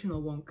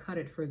vibrational won't cut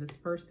it for this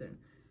person.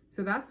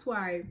 So that's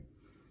why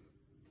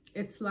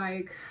it's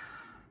like,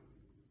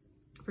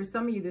 for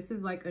some of you, this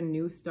is like a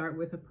new start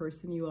with a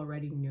person you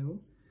already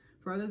knew.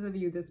 For others of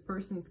you, this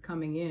person's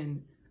coming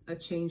in a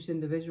changed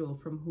individual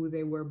from who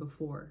they were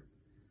before.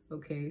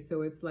 Okay,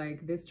 so it's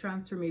like this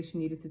transformation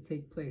needed to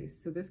take place.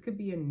 So this could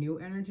be a new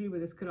energy, but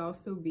this could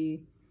also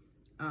be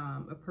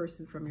a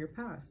person from your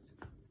past.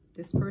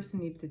 This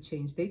person needed to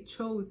change. They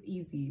chose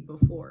easy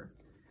before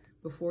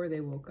they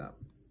woke up.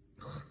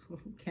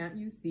 Can't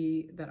you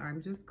see that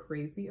I'm just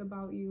crazy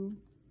about you?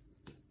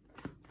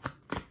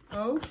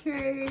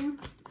 Okay,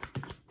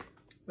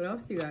 what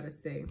else you gotta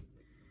say?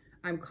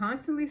 I'm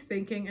constantly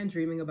thinking and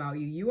dreaming about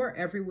you. You are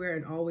everywhere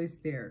and always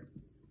there.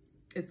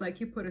 It's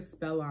like you put a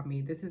spell on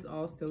me. This is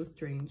all so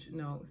strange.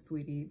 No,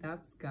 sweetie,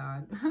 that's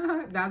God.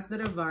 That's the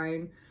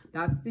divine.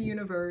 That's the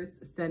universe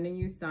sending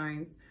you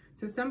signs.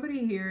 So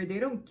somebody here, they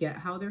don't get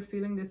how they're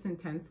feeling this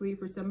intensely.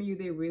 For some of you,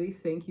 they really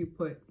think you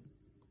put,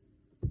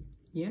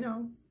 you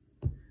know,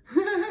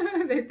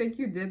 they think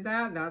you did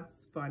that.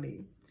 That's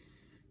funny.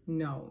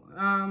 No.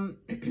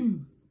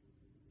 And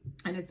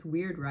it's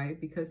weird, right?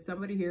 Because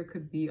somebody here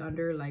could be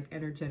under like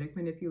energetic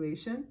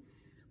manipulation,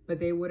 but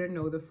they wouldn't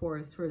know the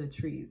forest for the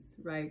trees,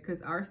 right?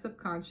 Because our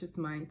subconscious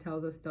mind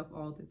tells us stuff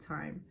all the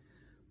time.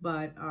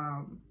 But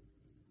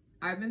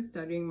I've been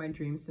studying my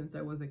dreams since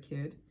I was a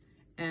kid,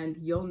 and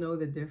you'll know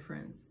the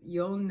difference.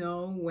 You'll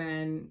know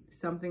when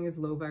something is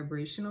low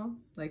vibrational,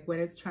 like when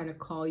it's trying to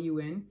call you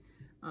in.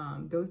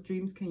 Those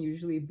dreams can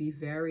usually be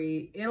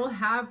it'll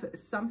have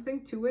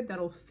something to it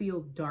that'll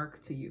feel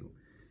dark to you.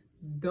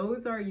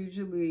 Those are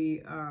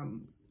usually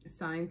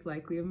signs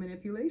likely of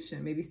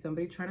manipulation. Maybe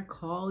somebody trying to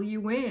call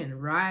you in,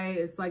 right?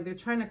 It's like they're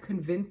trying to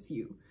convince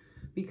you,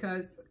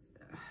 because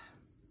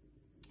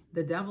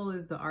the devil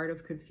is the art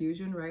of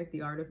confusion, right?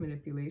 The art of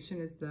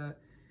manipulation is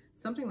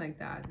something like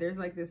that. There's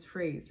like this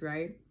phrase,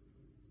 right?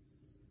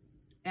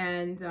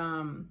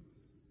 And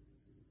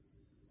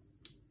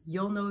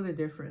you'll know the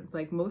difference.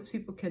 Like most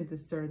people can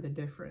discern the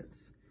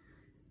difference.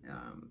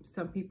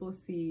 Some people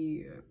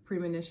see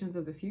premonitions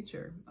of the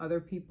future. Other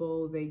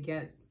people, they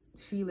get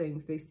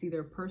feelings, they see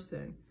their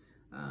person.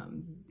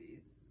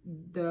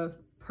 The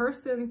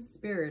person's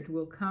spirit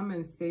will come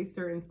and say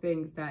certain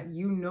things that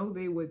you know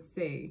they would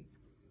say.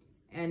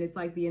 And it's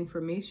like the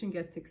information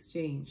gets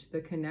exchanged.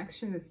 The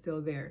connection is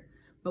still there.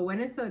 But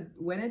when it's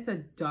a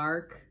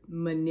dark,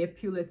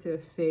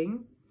 manipulative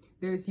thing,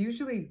 there's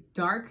usually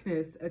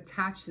darkness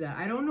attached to that.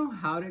 I don't know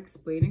how to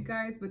explain it,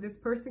 guys, but this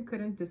person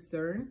couldn't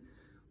discern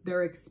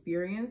their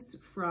experience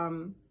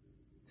from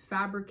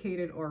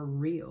fabricated or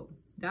real.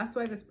 That's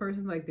why this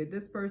person's like, did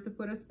this person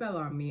put a spell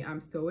on me?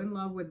 I'm so in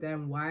love with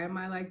them. Why am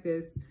I like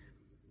this?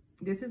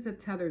 This is a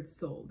tethered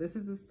soul. This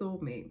is a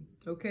soulmate,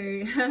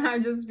 okay? And I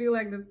just feel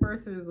like this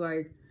person is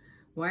like,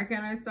 why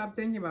can't I stop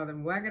thinking about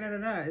them? Why da da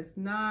da? It's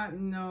not,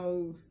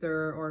 no,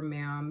 sir or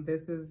ma'am.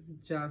 This is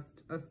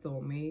just a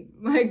soulmate.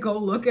 Like, go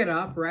look it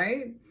up,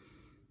 right?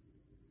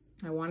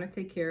 I want to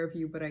take care of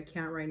you, but I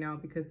can't right now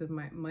because of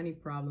my money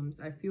problems.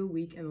 I feel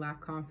weak and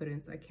lack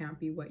confidence. I can't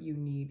be what you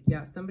need.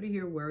 Yeah, somebody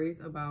here worries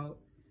about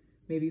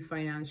maybe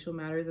financial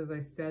matters. As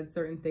I said,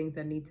 certain things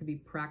that need to be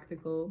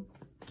practical.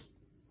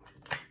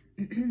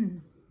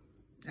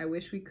 I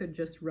wish we could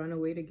just run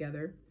away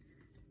together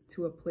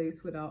to a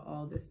place without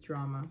all this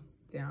drama.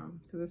 Down.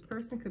 So this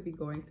person could be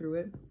going through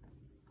it,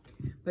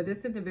 but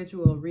this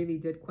individual really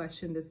did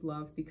question this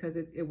love because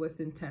it was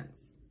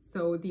intense.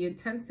 So the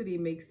intensity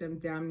makes them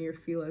damn near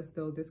feel as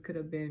though this could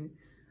have been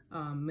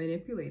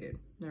manipulated.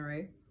 All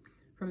right,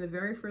 from the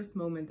very first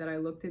moment that I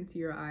looked into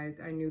your eyes,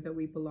 I knew that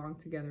we belonged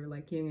together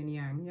like yin and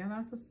yang. Yeah,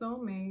 that's a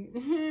soulmate.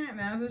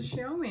 That's a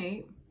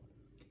showmate.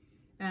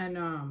 And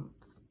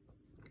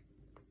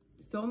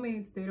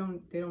soulmates, they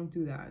don't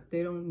do that.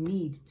 They don't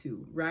need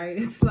to, right?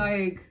 It's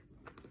like,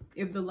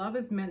 if the love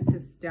is meant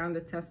to stand the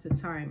test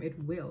of time, it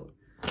will.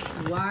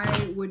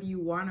 Why would you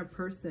want a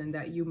person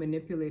that you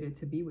manipulated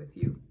to be with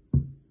you?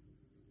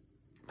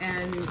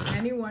 And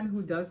anyone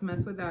who does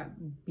mess with that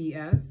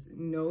BS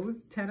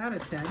knows 10 out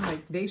of 10,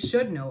 like they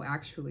should know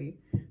actually,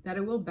 that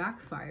it will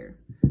backfire.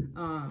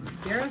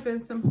 There have been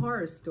some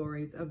horror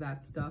stories of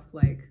that stuff,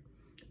 like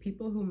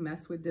people who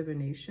mess with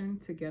divination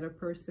to get a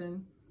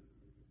person.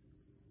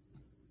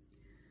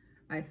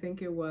 I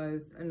think it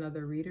was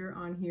another reader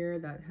on here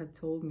that had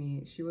told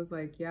me, she was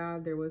like, yeah,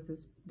 there was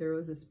this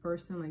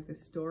person, like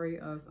this story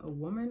of a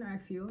woman, I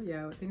think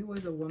it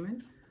was a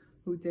woman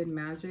who did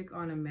magic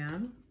on a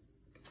man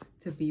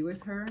to be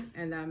with her,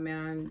 and that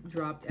man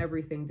dropped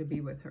everything to be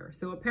with her.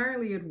 So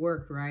apparently it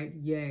worked, right?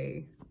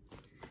 Yay.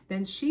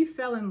 Then she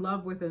fell in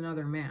love with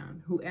another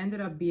man who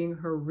ended up being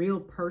her real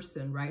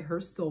person, right? Her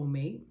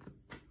soulmate.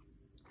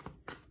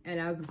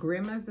 And as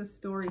grim as the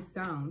story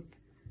sounds,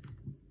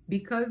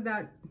 because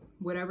that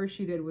whatever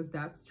she did was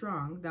that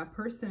strong, that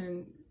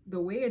person, the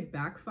way it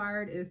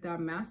backfired is that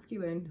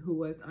masculine who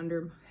was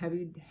under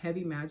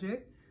heavy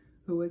magic,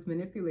 who was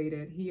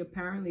manipulated, he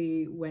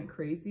apparently went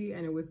crazy,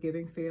 and it was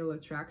giving fatal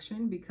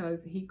attraction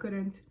because he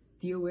couldn't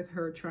deal with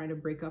her trying to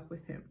break up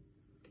with him.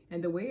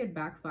 And the way it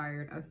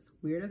backfired, as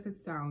weird as it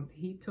sounds,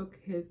 he took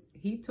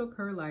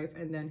her life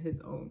and then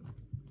his own.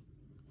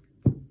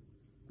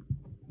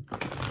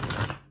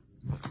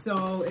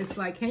 So it's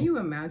like, can you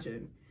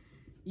imagine?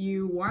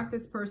 You want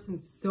this person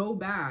so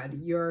bad,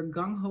 you're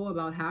gung-ho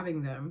about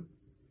having them,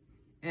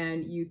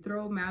 and you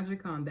throw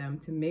magic on them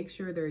to make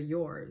sure they're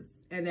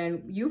yours. And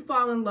then you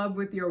fall in love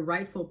with your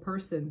rightful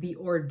person, the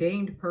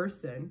ordained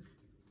person.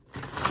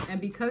 And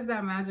because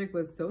that magic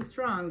was so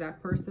strong,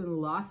 that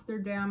person lost their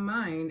damn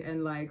mind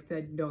and like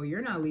said, no,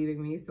 you're not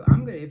leaving me, so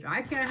I'm good. If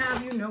I can't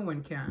have you, no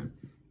one can.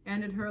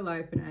 Ended her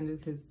life and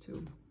ended his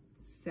too.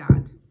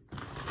 Sad.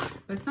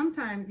 But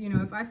sometimes, you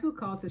know, if I feel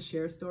called to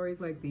share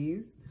stories like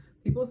these,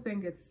 people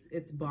think it's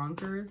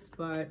bonkers,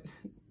 but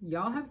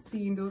y'all have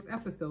seen those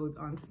episodes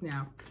on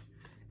Snapped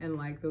and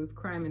like those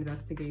crime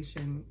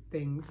investigation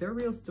things. They're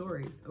real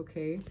stories,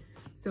 okay?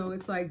 So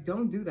it's like,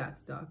 don't do that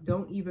stuff.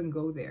 Don't even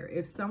go there.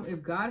 If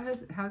God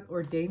has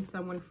ordained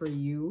someone for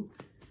you,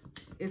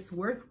 it's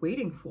worth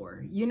waiting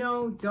for. You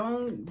know,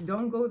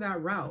 don't go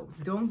that route.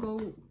 Don't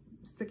go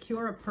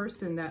secure a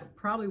person that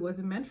probably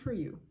wasn't meant for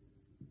you.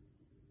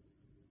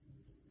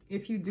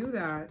 If you do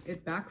that,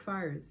 it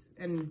backfires.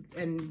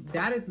 And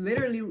that is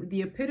literally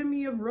the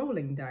epitome of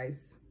rolling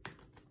dice.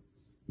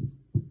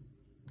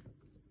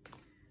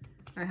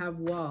 I have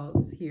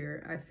walls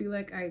here. I feel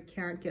like I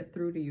can't get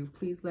through to you.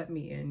 Please let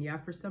me in. Yeah,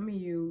 for some of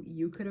you,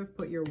 you could have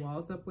put your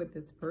walls up with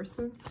this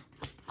person.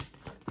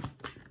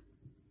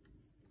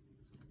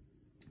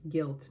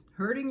 Guilt.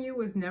 Hurting you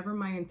was never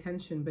my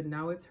intention, but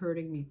now it's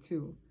hurting me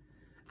too.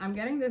 I'm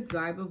getting this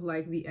vibe of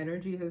like the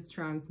energy has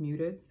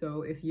transmuted.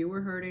 So if you were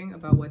hurting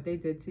about what they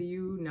did to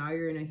you, now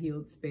you're in a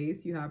healed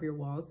space. You have your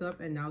walls up,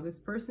 and now this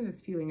person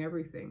is feeling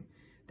everything.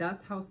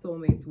 That's how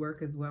soulmates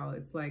work as well.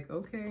 It's like,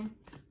 okay,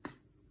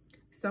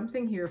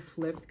 something here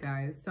flipped,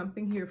 guys.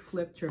 Something here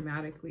flipped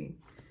dramatically.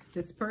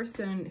 This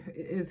person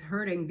is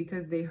hurting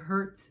because they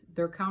hurt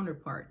their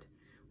counterpart.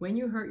 When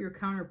you hurt your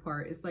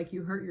counterpart, it's like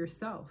you hurt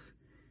yourself.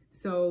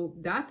 So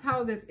that's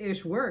how this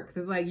ish works.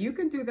 It's like you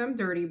can do them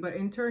dirty, but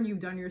in turn you've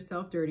done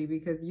yourself dirty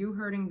because you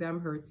hurting them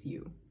hurts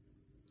you.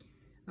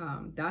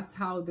 That's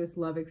how this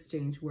love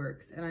exchange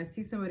works. And I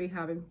see somebody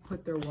having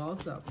put their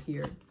walls up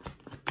here.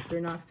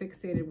 They're not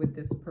fixated with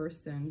this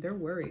person. They're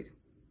worried.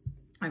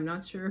 I'm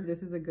not sure if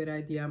this is a good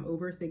idea. I'm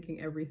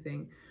overthinking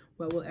everything.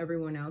 What will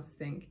everyone else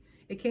think?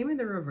 It came in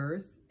the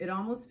reverse. It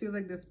almost feels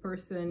like this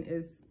person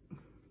is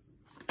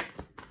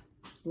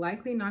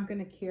likely not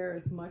going to care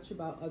as much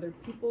about other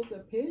people's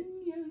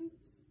opinions.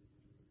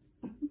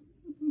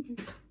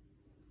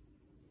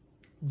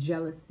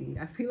 Jealousy.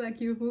 I feel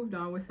like you've moved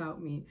on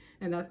without me,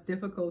 and that's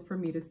difficult for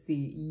me to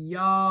see.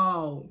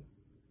 Yo,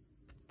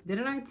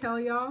 didn't I tell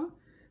y'all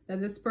that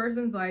this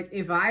person's like,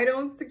 if I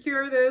don't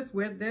secure this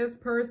with this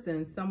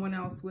person, someone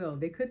else will?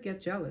 They could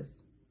get jealous.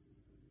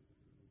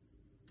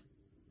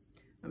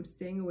 I'm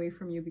staying away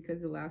from you because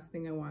the last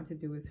thing I want to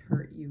do is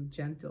hurt you.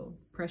 Gentle.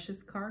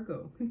 Precious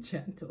cargo.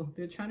 Gentle.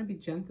 They're trying to be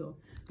gentle.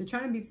 They're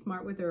trying to be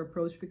smart with their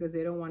approach because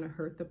they don't want to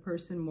hurt the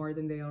person more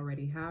than they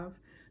already have.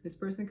 This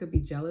person could be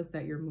jealous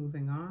that you're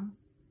moving on.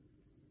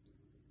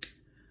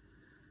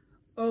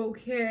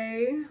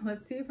 Okay,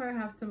 let's see if I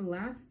have some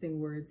lasting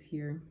words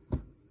here.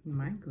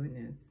 My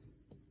goodness.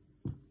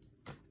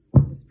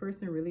 This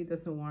person really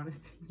doesn't want to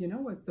see. You know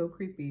what's so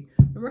creepy?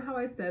 Remember how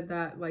I said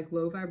that like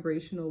low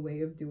vibrational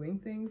way of doing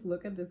things?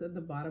 Look at this at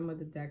the bottom of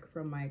the deck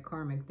from my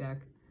karmic deck.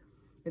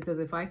 It says,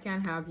 if I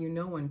can't have you,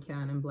 no one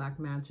can in black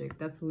magic.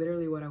 That's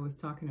literally what I was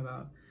talking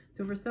about.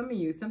 So for some of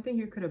you, something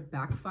here could have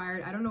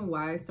backfired. I don't know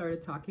why I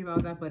started talking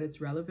about that, but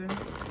it's relevant.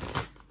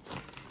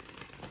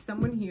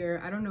 Someone here,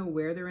 I don't know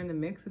where they're in the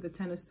mix with the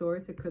Ten of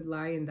Swords. It could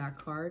lie in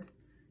that card.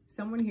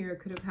 Someone here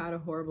could have had a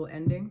horrible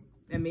ending.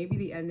 And maybe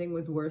the ending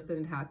was worse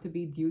than it had to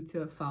be due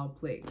to foul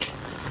play.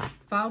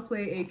 Foul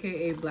play,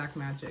 aka black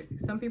magic.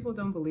 Some people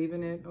don't believe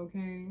in it,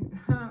 okay?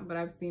 But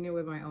I've seen it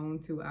with my own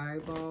two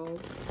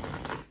eyeballs.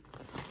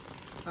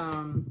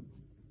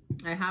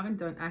 I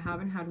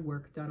haven't had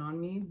work done on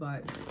me,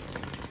 but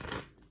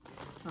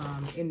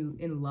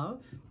in love,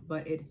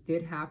 but it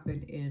did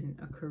happen in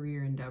a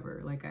career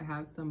endeavor. Like I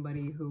had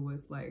somebody who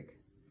was like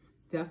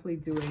definitely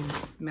doing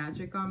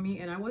magic on me,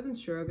 and I wasn't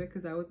sure of it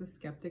because I was a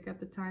skeptic at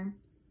the time.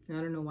 And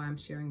I don't know why I'm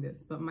sharing this,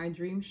 but my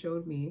dream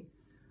showed me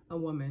a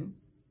woman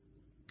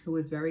who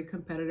was very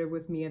competitive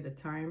with me at the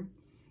time.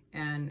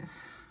 And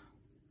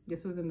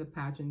this was in the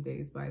pageant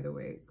days, by the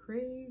way.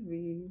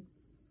 Crazy.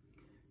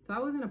 So I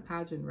was in a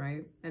pageant,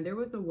 right? And there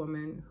was a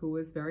woman who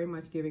was very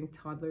much giving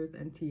toddlers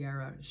and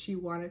tiara. She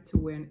wanted to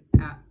win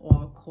at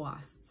all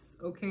costs,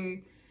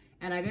 okay?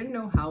 And I didn't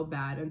know how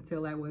bad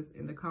until I was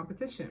in the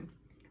competition.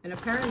 And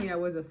apparently I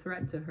was a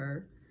threat to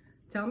her.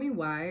 Tell me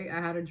why I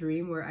had a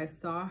dream where I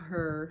saw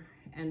her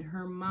and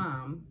her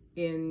mom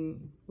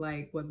in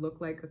like what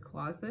looked like a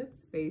closet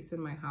space in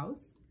my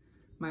house,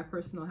 my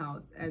personal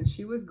house. And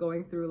she was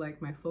going through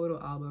like my photo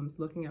albums,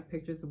 looking at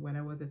pictures of when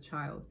I was a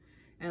child.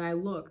 And I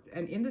looked,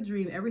 and in the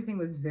dream, everything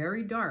was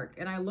very dark.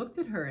 And I looked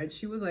at her and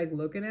she was like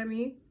looking at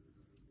me,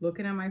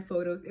 looking at my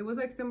photos. It was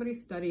like somebody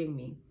studying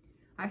me.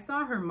 I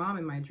saw her mom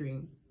in my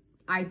dream.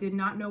 I did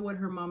not know what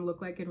her mom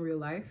looked like in real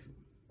life.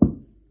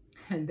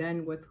 And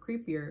then what's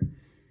creepier,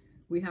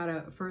 we had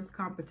a first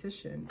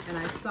competition and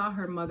I saw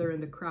her mother in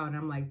the crowd. And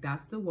I'm like,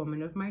 that's the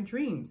woman of my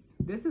dreams.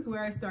 This is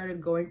where I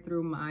started going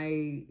through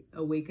my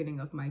awakening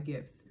of my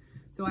gifts.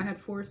 So I had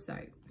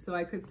foresight. So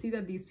I could see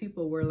that these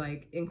people were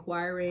like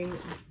inquiring,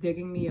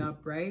 digging me up,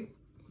 right?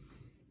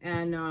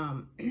 And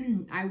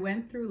I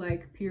went through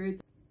like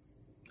periods.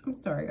 I'm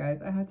sorry,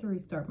 guys. I had to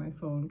restart my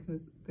phone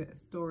because the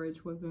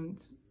storage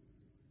wasn't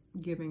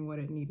giving what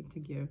it needed to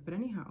give. But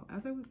anyhow,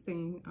 as I was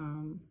saying,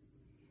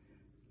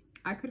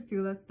 I could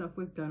feel that stuff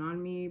was done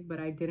on me, but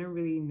I didn't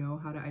really know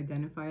how to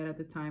identify it at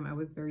the time. I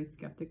was very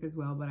skeptic as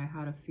well, but I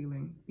had a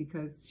feeling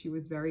because she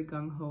was very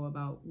gung-ho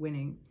about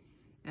winning.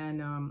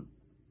 And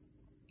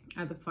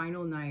at the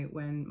final night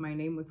when my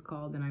name was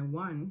called and I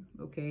won,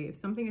 okay, if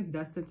something is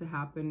destined to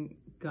happen,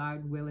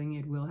 God willing,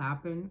 it will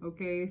happen,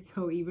 okay?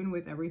 So even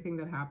with everything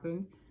that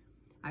happened,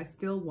 I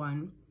still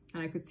won,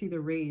 and I could see the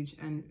rage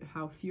and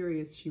how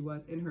furious she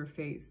was in her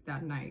face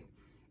that night.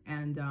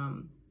 And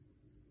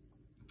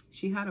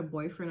she had a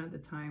boyfriend at the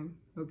time,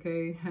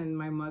 okay? And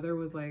my mother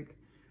was like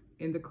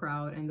in the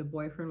crowd and the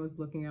boyfriend was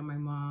looking at my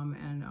mom,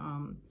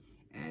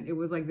 and it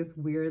was like this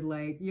weird,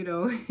 like, you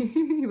know,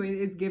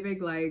 it's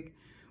giving like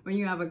when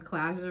you have a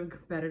clash of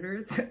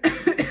competitors.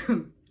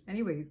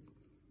 Anyways,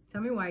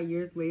 tell me why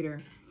years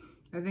later,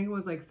 I think it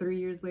was like 3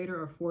 years later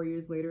or 4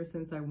 years later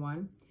since I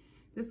won,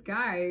 this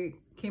guy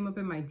came up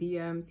in my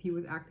DMs. He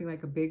was acting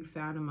like a big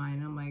fan of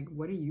mine. I'm like,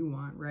 what do you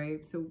want,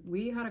 right? So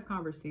we had a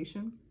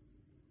conversation.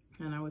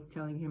 And I was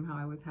telling him how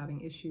I was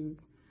having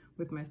issues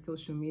with my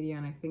social media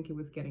and I think it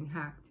was getting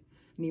hacked.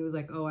 And he was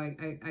like, oh,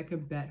 I can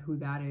bet who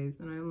that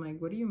is. And I'm like,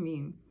 what do you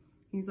mean?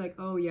 He's like,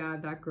 oh yeah,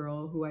 that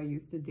girl who I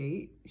used to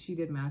date, she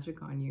did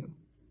magic on you.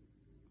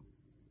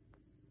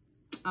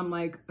 I'm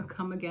like,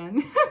 come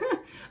again?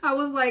 I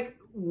was like,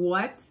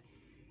 what?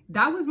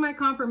 That was my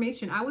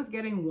confirmation. I was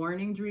getting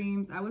warning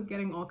dreams. I was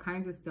getting all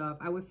kinds of stuff.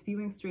 I was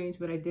feeling strange,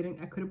 but I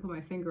couldn't put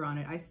my finger on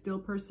it. I still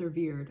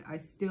persevered. I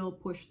still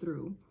pushed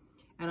through.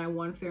 And I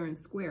won fair and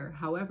square.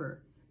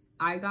 However,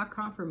 I got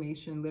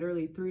confirmation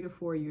literally 3 to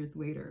 4 years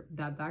later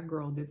that that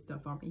girl did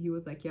stuff on me. He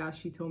was like, yeah,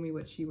 she told me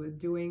what she was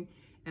doing.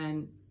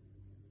 And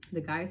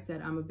the guy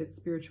said, I'm a bit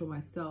spiritual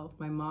myself.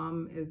 My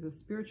mom is a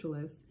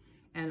spiritualist.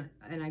 And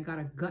I got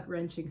a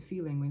gut-wrenching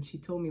feeling when she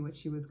told me what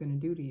she was going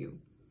to do to you.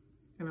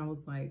 And I was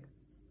like,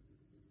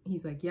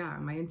 he's like, yeah,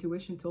 my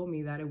intuition told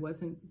me that it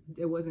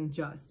wasn't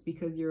just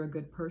because you're a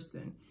good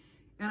person.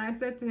 And I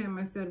said to him,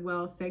 I said,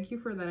 well, thank you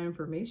for that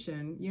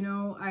information. You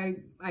know,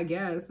 I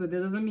guess, but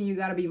that doesn't mean you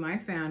got to be my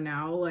fan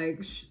now.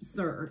 Like,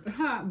 sir,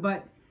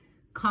 but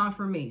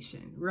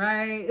confirmation,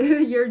 right?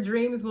 Your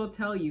dreams will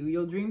tell you,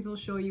 your dreams will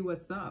show you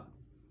what's up.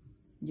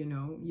 You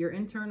know, your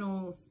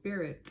internal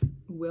spirit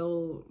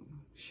will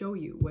show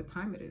you what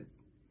time it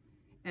is.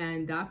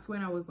 And that's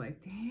when I was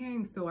like,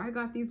 dang, so I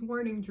got these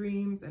warning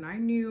dreams, and I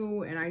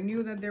knew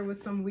that there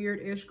was some weird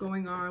ish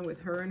going on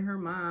with her and her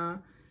ma.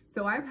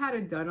 So I've had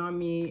it done on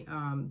me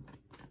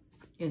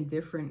in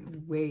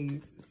different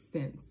ways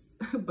since,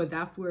 but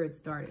that's where it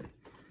started.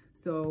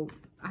 So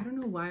I don't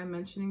know why I'm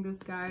mentioning this,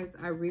 guys.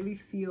 I really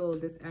feel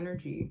this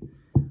energy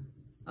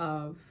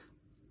of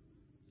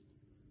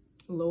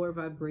lower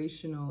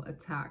vibrational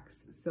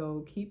attacks.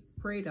 So keep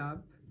prayed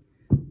up.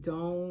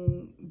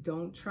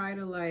 Don't try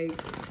to like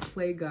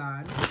play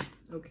God,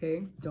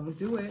 okay? Don't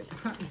do it.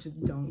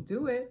 Just don't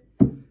do it,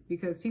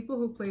 because people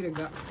who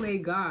play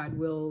God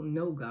will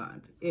know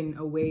God in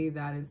a way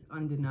that is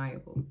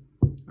undeniable.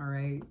 All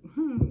right,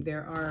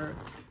 there are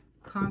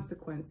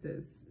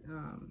consequences.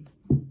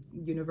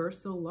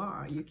 Universal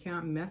law. You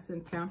can't mess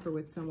and tamper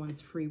with someone's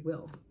free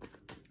will.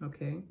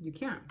 Okay, you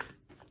can't.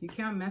 You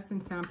can't mess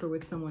and tamper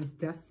with someone's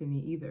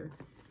destiny either.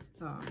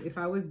 If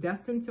I was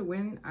destined to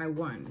win, I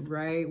won,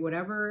 right?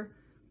 Whatever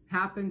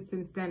happened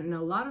since then, and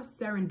a lot of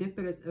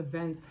serendipitous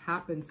events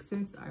happened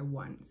since I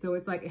won. So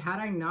it's like, had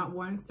I not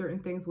won, certain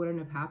things wouldn't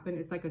have happened.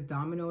 It's like a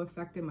domino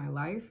effect in my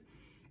life.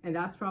 And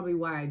that's probably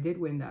why I did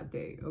win that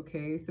day,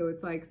 okay? So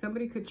it's like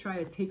somebody could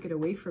try to take it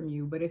away from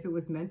you, but if it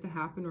was meant to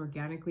happen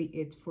organically,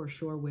 it for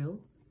sure will.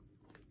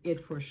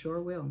 It for sure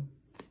will.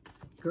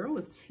 Girl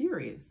was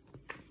furious.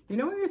 You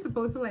know when you're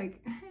supposed to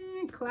like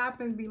clap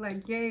and be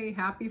like, yay,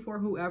 happy for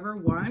whoever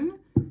won?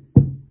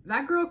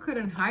 That girl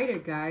couldn't hide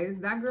it, guys.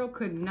 That girl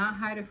could not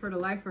hide it for the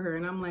life of her.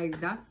 And I'm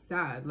like, that's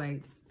sad.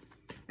 Like,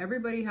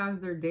 everybody has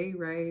their day,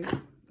 right?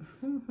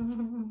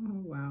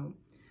 Wow.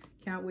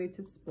 Can't wait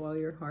to spoil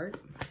your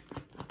heart.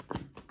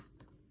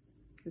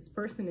 This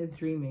person is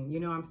dreaming. You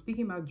know, I'm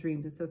speaking about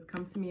dreams. It says,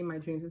 come to me in my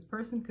dreams. This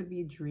person could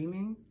be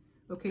dreaming.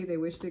 Okay, they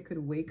wish they could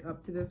wake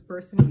up to this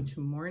person each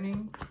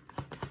morning.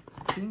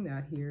 Seeing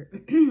that here.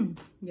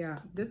 Yeah,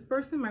 this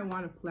person might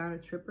want to plan a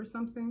trip or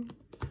something.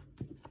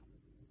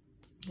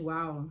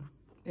 Wow.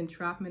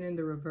 Entrapment in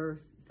the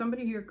reverse.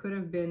 Somebody here could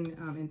have been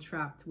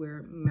entrapped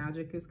where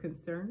magic is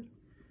concerned.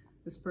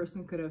 This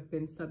person could have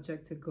been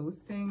subject to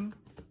ghosting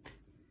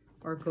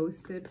or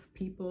ghosted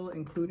people,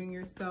 including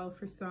yourself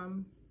for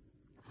some.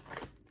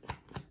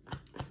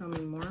 Tell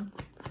me more.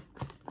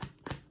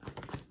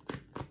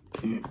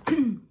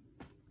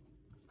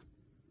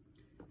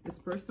 This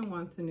person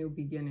wants a new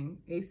beginning.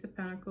 Ace of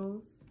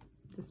Pentacles.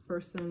 This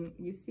person,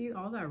 you see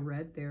all that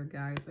red there,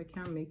 guys. I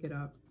can't make it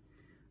up.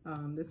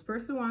 This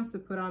person wants to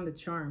put on the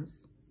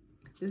charms.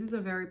 This is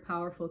a very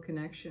powerful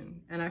connection,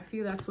 and I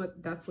feel that's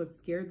what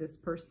scared this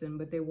person.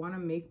 But they want to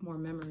make more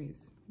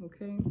memories.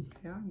 Okay,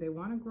 yeah, they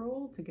want to grow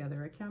old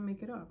together. I can't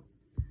make it up.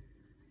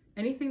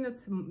 Anything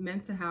that's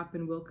meant to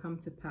happen will come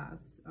to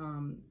pass.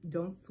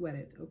 Don't sweat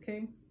it.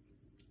 Okay,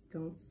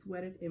 don't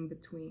sweat it in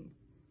between.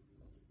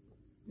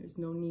 There's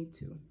no need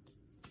to.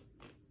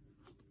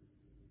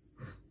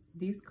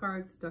 These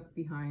cards stuck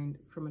behind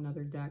from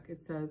another deck. It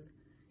says,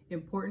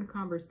 important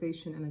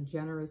conversation and a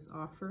generous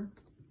offer.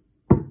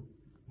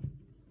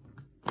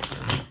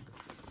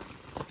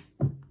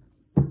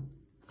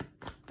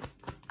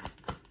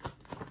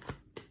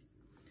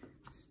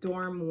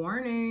 Storm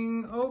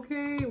warning.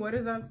 Okay, what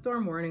is that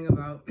storm warning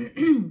about?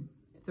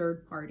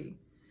 Third party.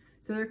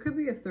 So there could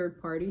be a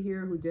third party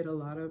here who did a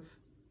lot of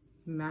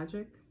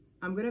magic.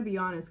 I'm going to be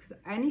honest, because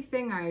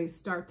anything I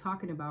start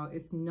talking about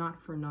is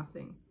not for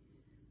nothing.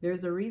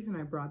 There's a reason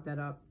I brought that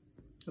up,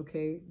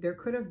 okay? There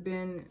could have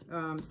been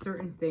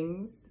certain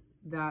things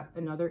that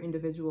another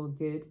individual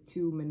did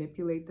to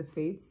manipulate the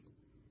fates.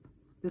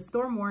 The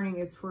storm warning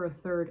is for a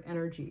third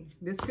energy.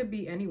 This could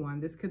be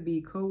anyone. This could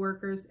be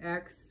co-workers,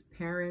 ex,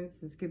 parents.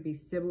 This could be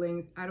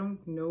siblings. I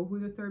don't know who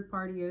the third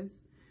party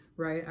is,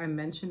 right? I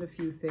mentioned a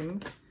few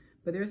things,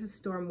 but there's a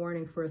storm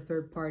warning for a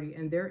third party,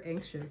 and they're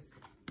anxious.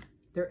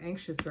 They're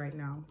anxious right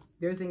now.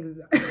 There's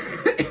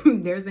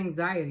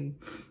anxiety.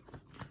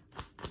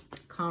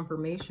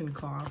 Confirmation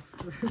cough,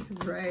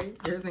 right?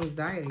 There's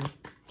anxiety.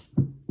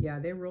 Yeah,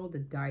 they rolled the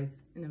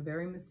dice in a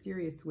very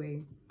mysterious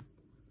way.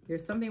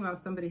 There's something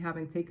about somebody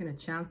having taken a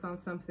chance on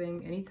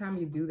something. Anytime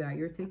you do that,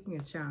 you're taking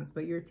a chance,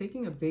 but you're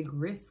taking a big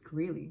risk,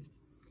 really.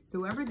 So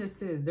whoever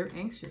this is, they're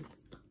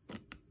anxious.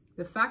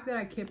 The fact that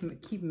I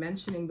keep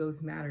mentioning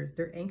those matters,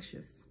 they're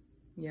anxious.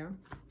 Yeah.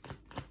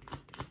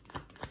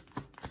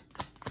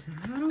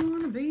 I don't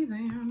want to be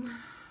them.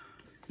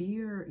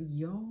 Fear,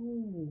 yo.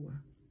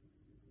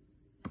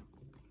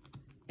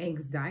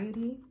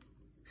 Anxiety,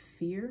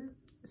 fear,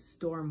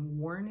 storm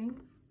warning.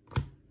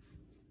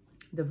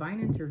 Divine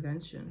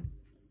intervention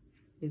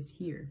is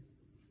here.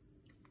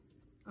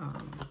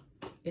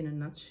 in a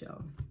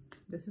nutshell.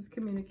 This is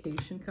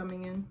communication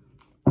coming in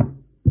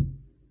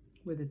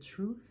with the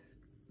truth.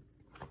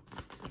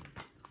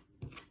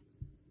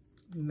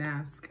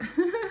 Mask.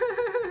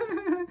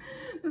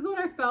 This is what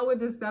I felt with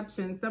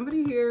deception.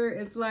 Somebody here,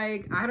 it's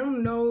like, I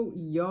don't know,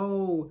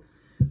 yo.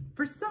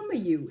 For some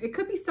of you, it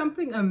could be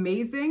something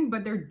amazing,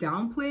 but they're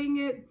downplaying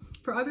it.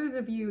 For others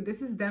of you,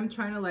 this is them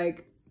trying to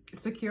like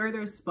secure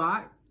their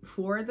spot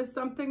for the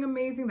something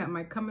amazing that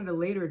might come at a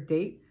later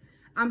date.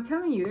 I'm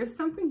telling you, there's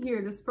something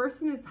here. This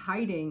person is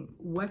hiding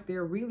what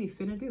they're really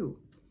finna do.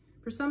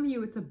 For some of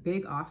you, it's a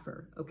big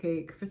offer,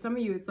 okay? For some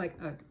of you, it's like,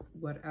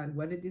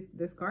 what did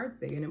this card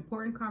say? An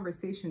important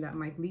conversation that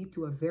might lead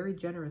to a very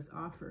generous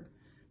offer.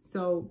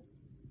 So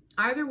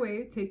either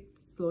way,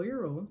 slow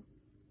your roll.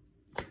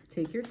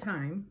 Take your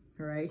time,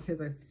 all right? Because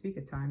I speak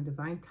of time,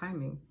 divine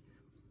timing.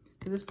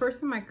 So this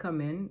person might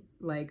come in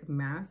like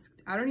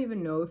masked. I don't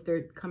even know if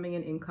they're coming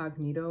in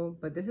incognito,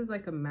 but this is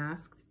like a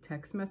masked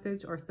text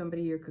message, or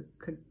somebody here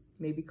could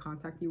maybe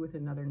contact you with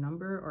another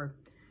number or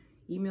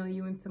email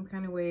you in some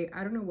kind of way.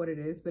 I don't know what it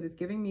is, but it's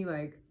giving me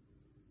like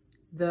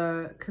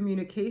the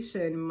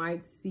communication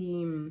might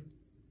seem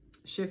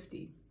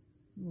shifty,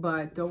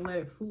 but don't let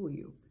it fool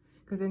you.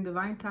 Because in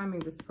divine timing,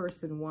 this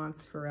person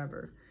wants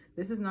forever.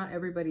 This is not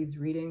everybody's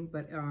reading,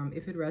 but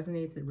if it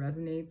resonates, it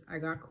resonates. I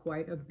got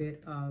quite a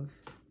bit of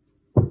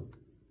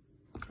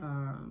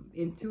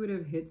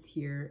intuitive hits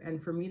here.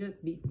 And for me to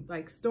be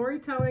like,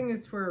 storytelling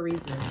is for a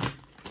reason.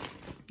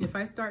 If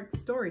I start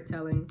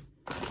storytelling,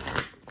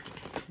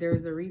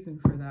 there's a reason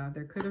for that.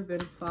 There could have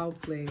been foul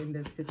play in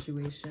this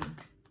situation.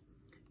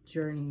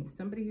 Journey.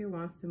 Somebody here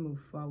wants to move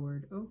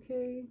forward.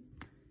 Okay.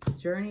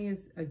 Journey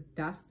is,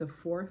 that's the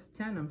 4th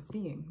 10 I'm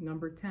seeing.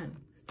 Number 10.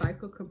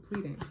 Cycle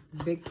completing.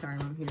 Big time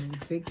I'm hearing.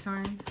 Big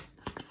time.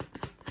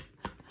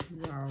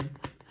 Wow.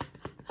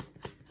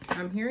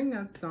 I'm hearing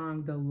that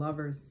song, The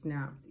Lovers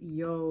Snapped.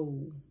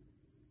 Yo.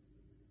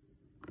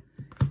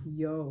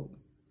 Yo.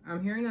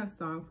 I'm hearing that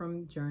song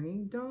from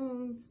Journey.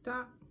 Don't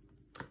stop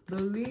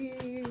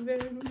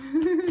believing.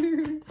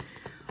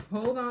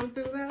 Hold on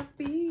to that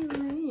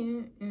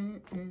feeling.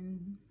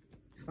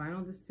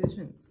 Final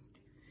decisions.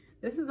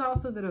 This is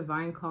also the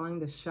divine calling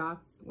the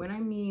shots. When I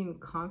mean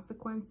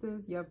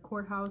consequences, you have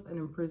courthouse and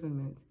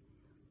imprisonment.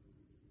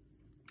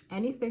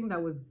 Anything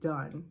that was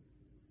done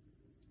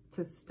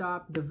to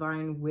stop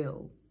divine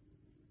will,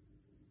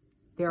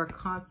 there are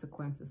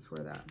consequences for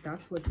that.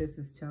 That's what this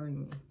is telling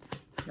me.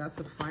 That's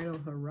a final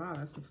hurrah.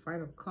 That's a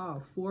final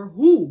call. For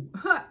who?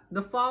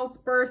 The false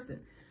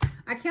person.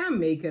 I can't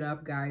make it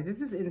up, guys.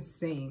 This is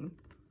insane.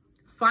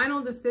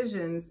 Final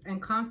decisions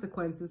and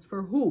consequences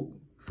for who?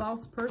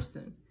 False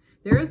person.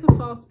 There is a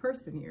false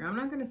person here. I'm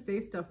not going to say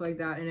stuff like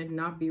that and it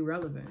not be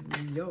relevant.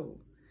 Yo,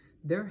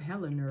 they're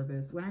hella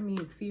nervous. When I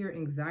mean fear,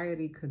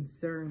 anxiety,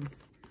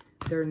 concerns,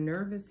 they're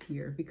nervous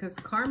here because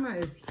karma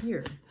is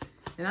here.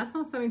 And that's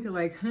not something to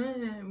like,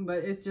 but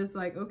it's just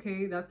like,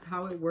 okay, that's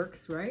how it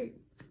works, right?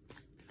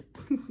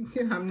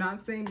 I'm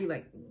not saying be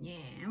like, yeah.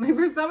 Like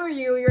for some of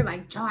you, you're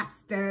like,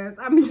 justice.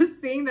 I'm just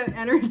seeing that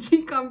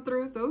energy come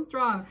through so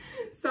strong.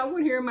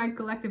 Someone here in my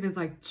collective is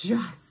like,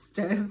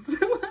 justice.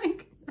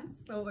 Like,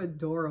 so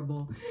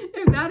adorable.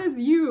 If that is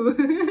you,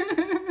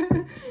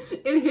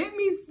 it hit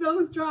me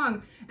so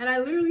strong. And I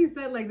literally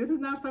said, like, this is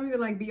not something to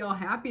like be all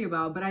happy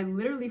about, but I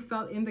literally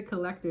felt in the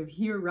collective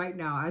here right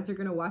now as you're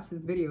gonna watch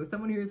this video,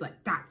 someone here is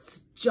like,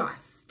 that's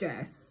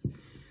justice.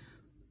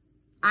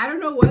 I don't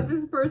know what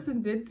this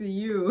person did to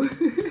you.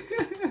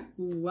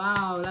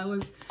 Wow, that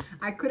was,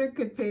 I couldn't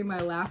contain my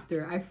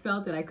laughter. I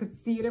felt it. I could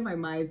see it in my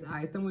mind's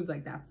eye. Someone's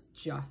like, that's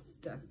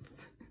justice.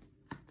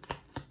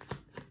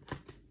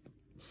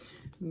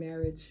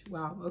 Marriage.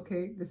 Wow.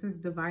 Okay. This is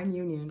divine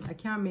union. I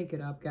can't make it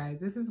up, guys.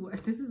 This is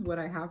what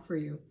I have for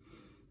you.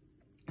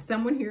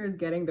 Someone here is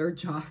getting their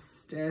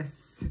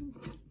justice.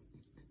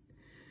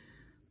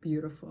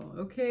 Beautiful.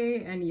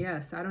 Okay. And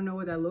yes, I don't know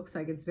what that looks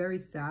like. It's very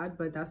sad,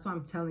 but that's what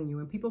I'm telling you.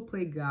 When people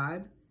play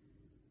God,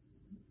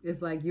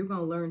 it's like, you're going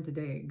to learn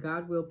today.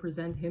 God will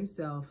present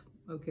himself,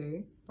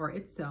 okay, or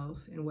itself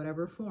in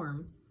whatever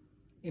form,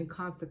 in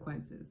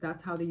consequences.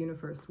 That's how the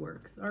universe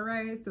works. All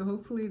right. So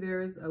hopefully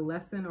there's a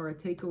lesson or a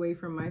takeaway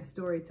from my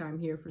story time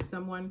here for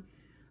someone.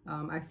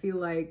 I feel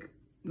like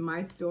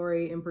my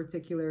story in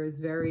particular is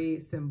very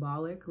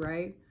symbolic,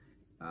 right?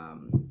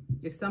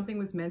 If something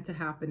was meant to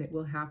happen, it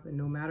will happen,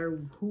 no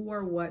matter who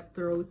or what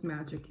throws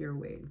magic your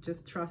way.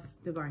 Just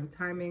trust divine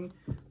timing,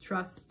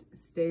 trust,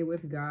 stay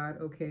with God,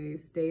 okay?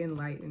 Stay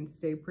enlightened,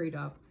 stay prayed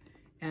up,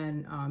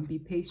 and be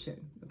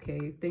patient,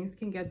 okay? Things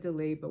can get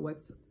delayed, but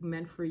what's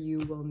meant for you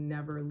will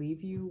never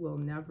leave you, will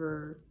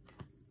never,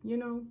 you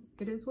know,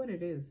 it is what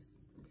it is.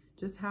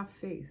 Just have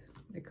faith.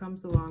 It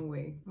comes a long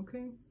way,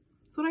 okay?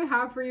 That's what I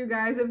have for you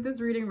guys. If this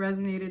reading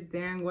resonated,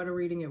 dang, what a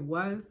reading it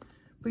was.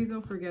 Please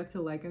don't forget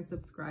to like and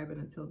subscribe, and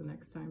until the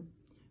next time,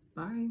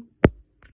 bye.